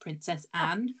in it, Princess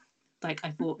Anne. Like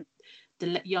I thought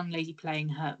the young lady playing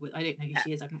her, I don't know who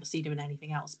she is, I've not seen her in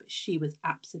anything else, but she was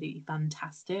absolutely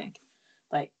fantastic.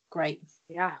 Like great.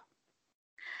 Yeah.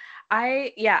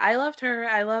 I loved her.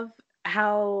 I love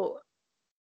how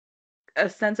a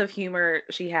sense of humor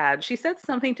she had. She said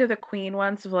something to the Queen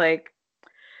once of like,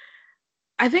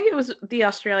 I think it was the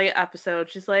Australia episode.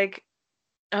 She's like,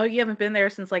 oh, you haven't been there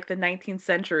since like the 19th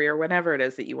century or whenever it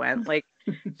is that you went. Like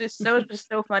just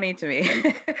so funny to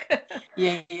me.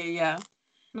 Yeah.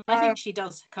 I think she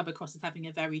does come across as having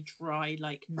a very dry,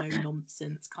 like no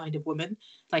nonsense kind of woman.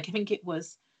 Like I think it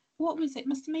was, what was it?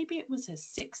 Maybe it was her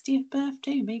 60th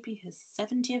birthday, maybe her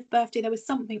 70th birthday. There was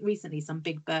something recently, some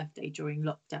big birthday during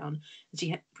lockdown.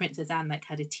 Princess Anne like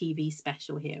had a TV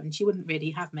special here, and she wouldn't really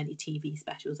have many TV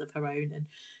specials of her own. And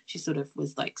she sort of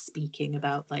was like speaking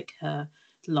about like her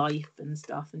life and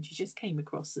stuff, and she just came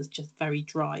across as just very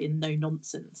dry and no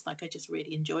nonsense. Like I just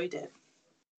really enjoyed it.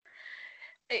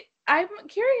 I'm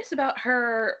curious about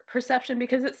her perception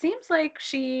because it seems like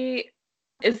she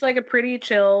is like a pretty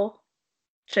chill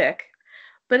chick,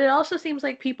 but it also seems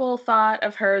like people thought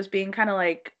of her as being kind of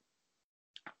like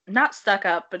not stuck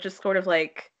up, but just sort of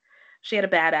like she had a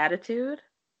bad attitude.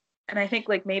 And I think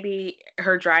like maybe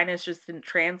her dryness just didn't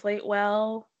translate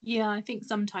well. Yeah, I think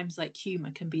sometimes like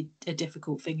humor can be a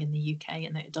difficult thing in the UK,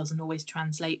 and that it doesn't always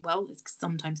translate well. It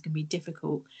sometimes can be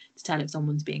difficult to tell if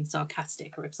someone's being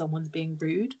sarcastic or if someone's being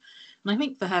rude. And I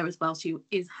think for her as well, she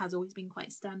has always been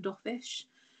quite standoffish.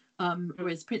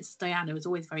 Whereas Princess Diana was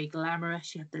always very glamorous.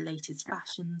 She had the latest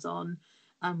fashions on.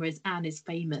 Whereas Anne is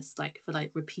famous like for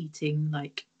like repeating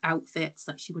like outfits.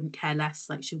 Like she wouldn't care less.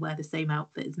 Like she'd wear the same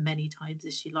outfit as many times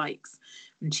as she likes,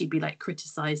 and she'd be like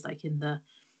criticized like in the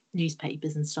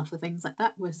newspapers and stuff for things like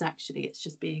that. Whereas actually it's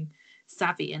just being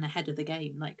savvy and ahead of the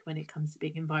game, like when it comes to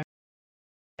being environmental,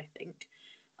 I think.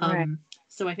 Right.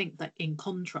 So I think that in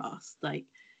contrast, like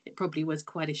it probably was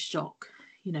quite a shock.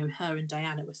 You know, her and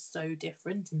Diana were so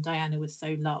different, and Diana was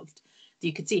so loved.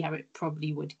 You could see how it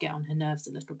probably would get on her nerves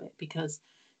a little bit because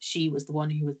she was the one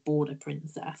who was border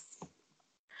princess.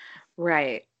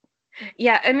 Right.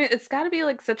 Yeah, and it's got to be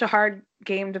like such a hard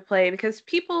game to play because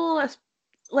people,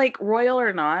 like royal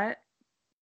or not,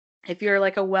 if you're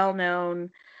like a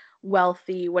well-known,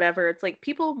 wealthy, whatever, it's like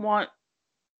people want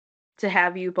to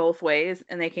have you both ways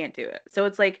and they can't do it. So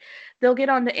it's like they'll get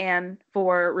on to Anne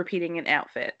for repeating an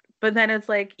outfit. But then it's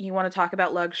like you want to talk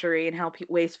about luxury and how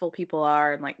wasteful people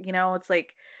are. And like, you know, it's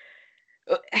like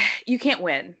you can't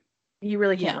win. You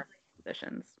really can't win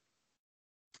positions.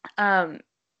 I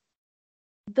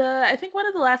think one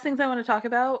of the last things I want to talk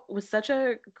about was such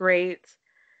a great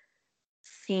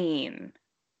scene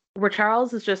where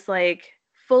Charles is just like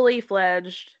fully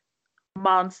fledged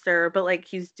monster, but like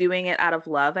he's doing it out of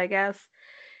love, I guess,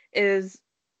 is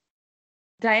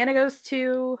Diana goes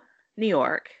to New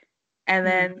York and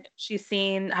then she's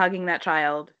seen hugging that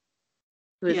child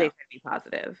who is HIV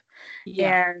positive.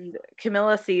 Yeah. And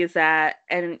Camilla sees that,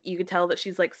 and you could tell that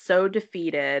she's like so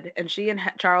defeated. And she and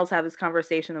Charles have this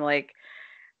conversation like,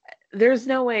 there's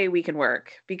no way we can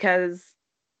work because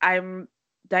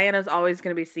Diana's always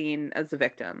going to be seen as the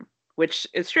victim, which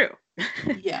is true.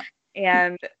 Yeah.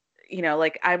 And, you know,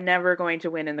 like, I'm never going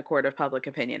to win in the court of public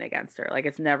opinion against her. Like,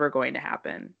 it's never going to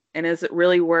happen. And is it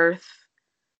really worth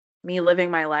me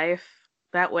living my life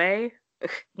that way?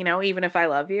 You know, even if I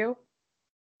love you?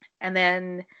 And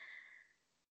then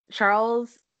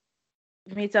Charles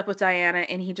meets up with Diana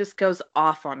and he just goes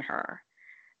off on her.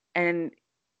 And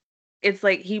it's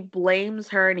like he blames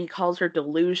her and he calls her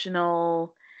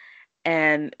delusional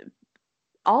and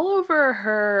all over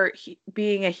her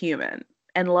being a human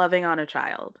and loving on a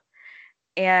child.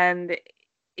 And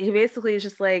he basically is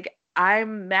just like,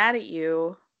 I'm mad at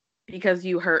you because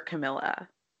you hurt Camilla.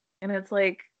 And it's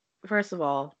like, first of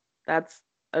all, that's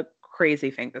a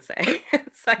crazy thing to say.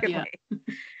 Secondly,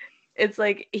 it's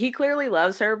like he clearly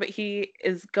loves her, but he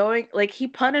is going, like, he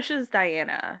punishes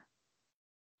Diana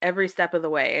every step of the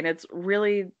way. And it's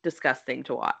really disgusting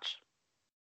to watch.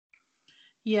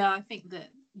 Yeah, I think that,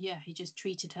 he just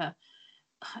treated her.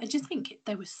 I just think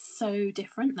they were so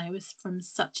different. They were from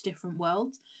such different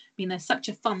worlds. I mean, there's such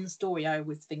a fun story I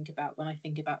always think about when I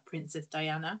think about Princess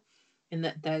Diana, in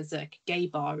that there's a gay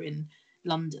bar in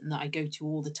London that I go to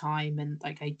all the time, and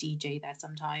like I DJ there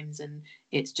sometimes, and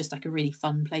it's just like a really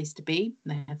fun place to be.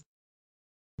 They have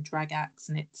drag acts,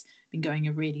 and it's been going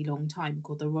a really long time,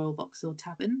 called the Royal Vauxhall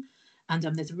Tavern. And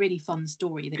there's a really fun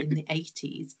story that in the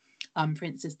 80s,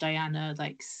 Princess Diana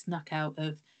like snuck out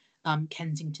of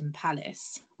Kensington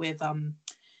Palace with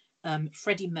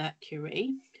Freddie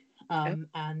Mercury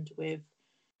and with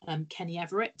Kenny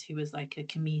Everett, who was like a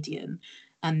comedian,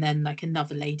 and then like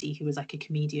another lady who was like a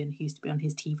comedian who used to be on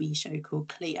his TV show called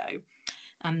Cleo.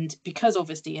 And because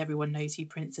obviously everyone knows who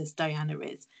Princess Diana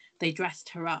is, they dressed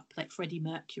her up like Freddie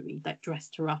Mercury, like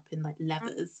dressed her up in like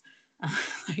leathers,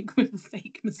 like with a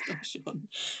fake moustache on,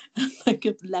 and like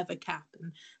a leather cap,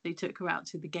 and they took her out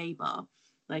to the gay bar,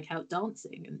 like out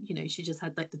dancing, and you know, she just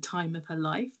had like the time of her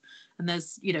life. And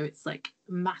there's, you know, it's like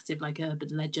massive like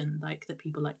urban legend like that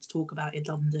people like to talk about in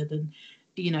London, and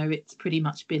you know, it's pretty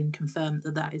much been confirmed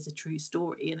that that is a true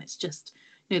story. And it's just,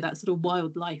 you know, that sort of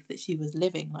wild life that she was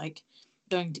living, like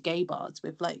going to gay bars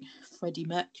with like Freddie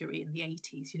Mercury in the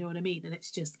 80s, you know what I mean? And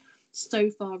it's just so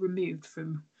far removed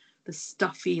from the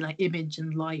stuffy like image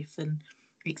and life and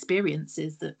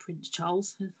experiences that Prince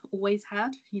Charles has always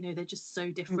had. You know, they're just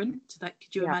so different. Like,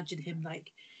 could you imagine him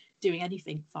like doing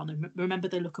anything fun? And remember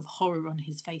the look of horror on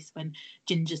his face when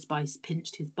Ginger Spice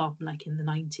pinched his bum like in the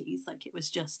 90s. Like, it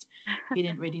was just, he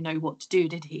didn't really know what to do,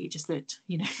 did he? He just looked,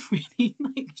 you know, really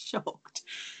like shocked.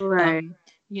 Right.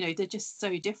 You know, they're just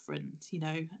so different, you know,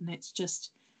 and it's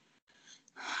just,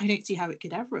 I don't see how it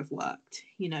could ever have worked,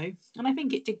 you know. And I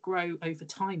think it did grow over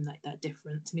time, like that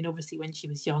difference. I mean, obviously when she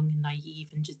was young and naive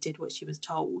and just did what she was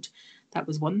told, that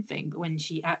was one thing. But when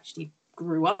she actually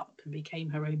grew up and became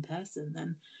her own person,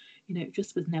 then, you know, it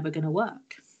just was never going to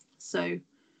work. So,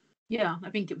 yeah, I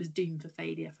think it was doomed for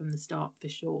failure from the start, for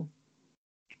sure.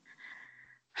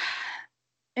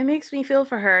 It makes me feel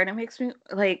for her, and it makes me,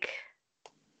 like,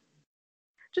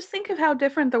 just think of how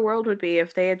different the world would be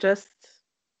if they had just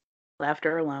left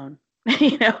her alone.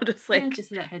 You know, just like,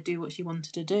 just let her do what she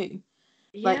wanted to do.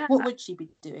 Yeah. Like, what would she be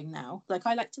doing now? Like,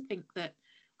 I like to think that,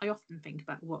 I often think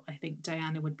about what I think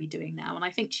Diana would be doing now, and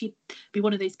I think she'd be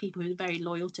one of those people who's very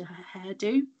loyal to her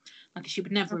hairdo. Like, she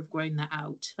would never have grown that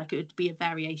out. Like, it would be a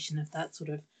variation of that sort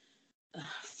of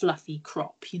fluffy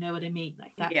crop, you know what I mean?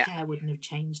 Like, that hair wouldn't have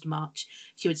changed much.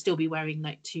 She would still be wearing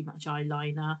like too much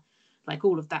eyeliner. Like,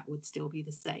 all of that would still be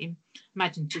the same.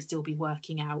 Imagine she'd still be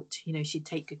working out. You know, she'd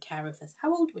take good care of us.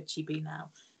 How old would she be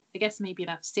now? I guess maybe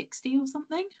about 60 or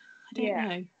something. I don't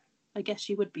know. I guess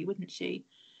she would be, wouldn't she?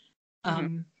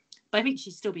 But I think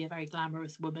she'd still be a very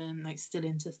glamorous woman, like still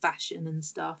into fashion and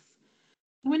stuff.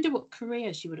 I wonder what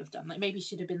career she would have done. Like, maybe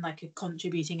she'd have been like a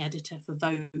contributing editor for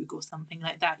Vogue or something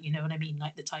like that. You know what I mean?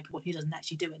 Like the type of one who doesn't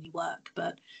actually do any work,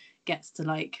 but gets to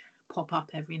like pop up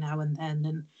every now and then.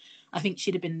 And I think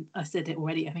she'd have been, I said it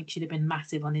already, I think she'd have been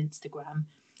massive on Instagram.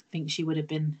 I think she would have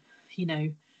been, you know,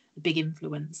 a big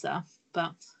influencer.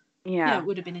 But yeah, it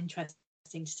would have been interesting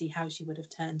to see how she would have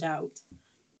turned out.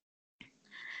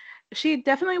 She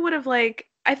definitely would have, like,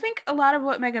 I think a lot of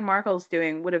what Meghan Markle's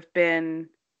doing would have been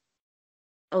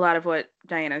a lot of what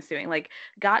Diana's doing. Like,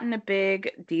 gotten a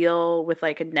big deal with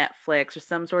like a Netflix or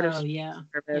some sort of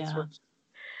service, which,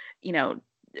 you know,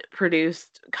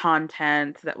 produced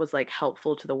content that was like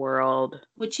helpful to the world.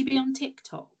 Would she be on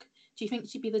TikTok? Do you think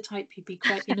she'd be the type who'd be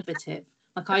quite innovative?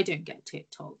 Like, I don't get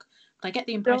TikTok, but I get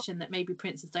the impression that maybe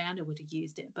Princess Diana would have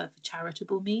used it, but for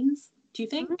charitable means. Do you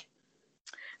think?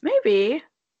 Maybe.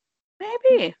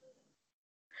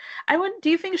 Do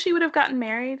you think she would have gotten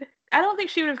married? I don't think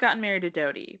she would have gotten married to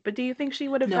Dodie, but do you think she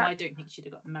would have? No, I don't think she'd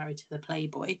have gotten married to the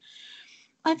Playboy.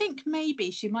 I think maybe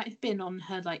she might have been on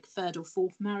her like third or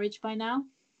fourth marriage by now.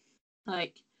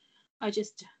 Like, I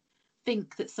just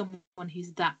think that someone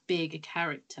who's that big a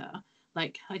character,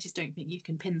 like, I just don't think you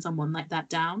can pin someone like that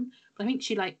down. But I think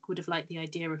she like would have liked the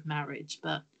idea of marriage,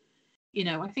 but you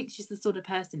know, I think she's the sort of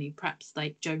person who perhaps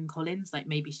like Joan Collins, like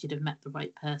maybe she'd have met the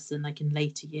right person like in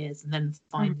later years and then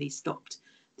finally stopped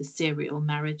the serial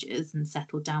marriages and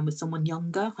settled down with someone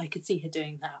younger. I could see her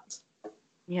doing that.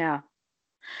 Yeah.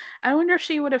 I wonder if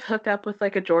she would have hooked up with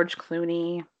like a George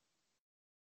Clooney.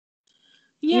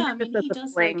 Yeah, I mean, he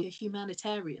does like a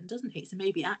humanitarian, doesn't he? So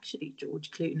maybe actually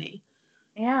George Clooney.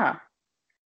 Yeah.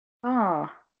 Oh,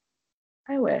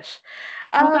 I wish.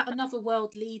 How about another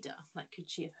world leader? Like, could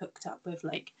she have hooked up with,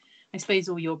 like, I suppose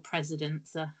all your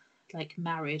presidents are, like,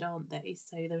 married, aren't they?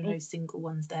 So there were no single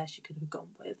ones there she could have gone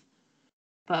with.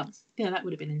 But, yeah, that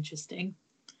would have been interesting.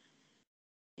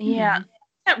 Yeah.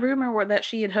 That rumor that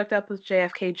she had hooked up with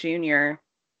JFK Jr.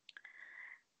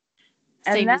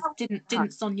 Same as,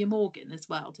 didn't Sonia Morgan as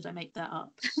well? Did I make that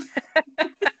up?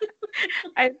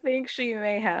 I think she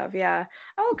may have, yeah.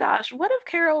 Oh, gosh. What if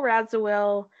Carol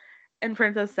Radziwill and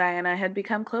Princess Diana had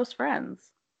become close friends?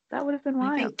 That would have been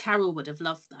wild. I think Carol would have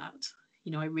loved that.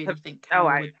 You know, I really think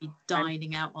Carol would be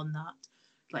dining out on that,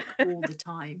 like, all the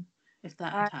time, if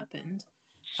that had happened.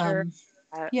 Sure.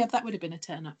 Yeah, that would have been a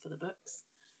turn up for the books.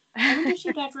 I wonder if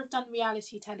she'd ever have done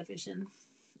reality television.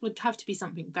 Would have to be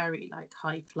something very, like,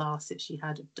 high class if she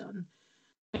had have done.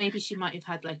 Maybe she might have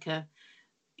had, like,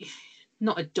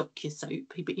 not a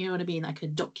docu-soap, but you know what I mean? Like a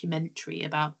documentary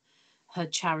about her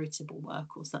charitable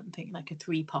work or something, like a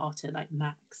 3-parter, like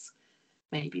Max,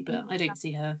 maybe. But I don't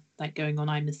see her like going on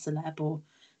I'm a Celeb or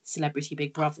Celebrity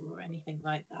Big Brother or anything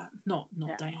like that. Not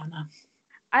Diana.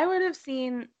 I would have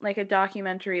seen like a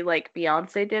documentary like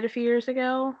Beyonce did a few years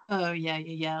ago. Oh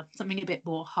yeah. Something a bit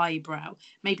more highbrow.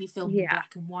 Maybe filmed in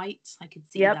black and white. I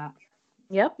could see that.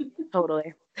 Yep,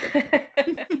 totally.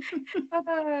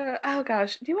 Oh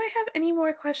gosh, do I have any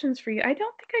more questions for you? I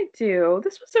don't think I do.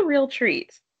 This was a real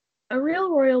treat. A real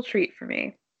royal treat for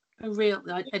me. A real,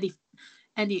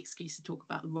 any excuse to talk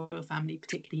about the royal family,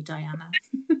 particularly Diana.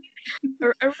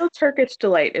 a real Turkish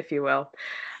delight, if you will.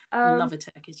 Love a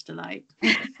Turkish delight.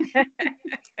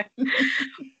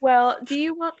 Well, do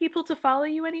you want people to follow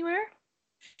you anywhere?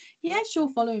 Yeah, sure.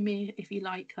 Follow me if you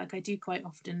like. Like, I do quite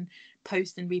often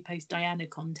post and repost Diana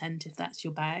content if that's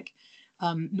your bag.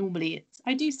 Normally,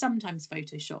 I do sometimes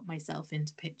Photoshop myself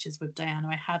into pictures with Diana.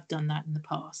 I have done that in the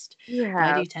past.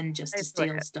 Yeah, I do tend just to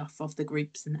steal stuff off the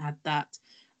groups and add that.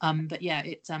 But yeah,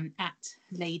 it's at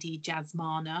Lady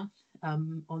Jasmana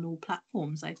on all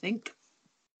platforms, I think.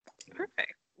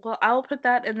 Perfect. Well, I'll put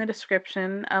that in the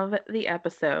description of the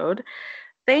episode.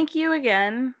 Thank you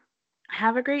again.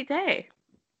 Have a great day.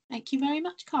 Thank you very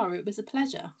much, Cara. It was a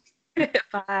pleasure.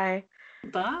 Bye.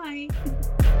 Bye.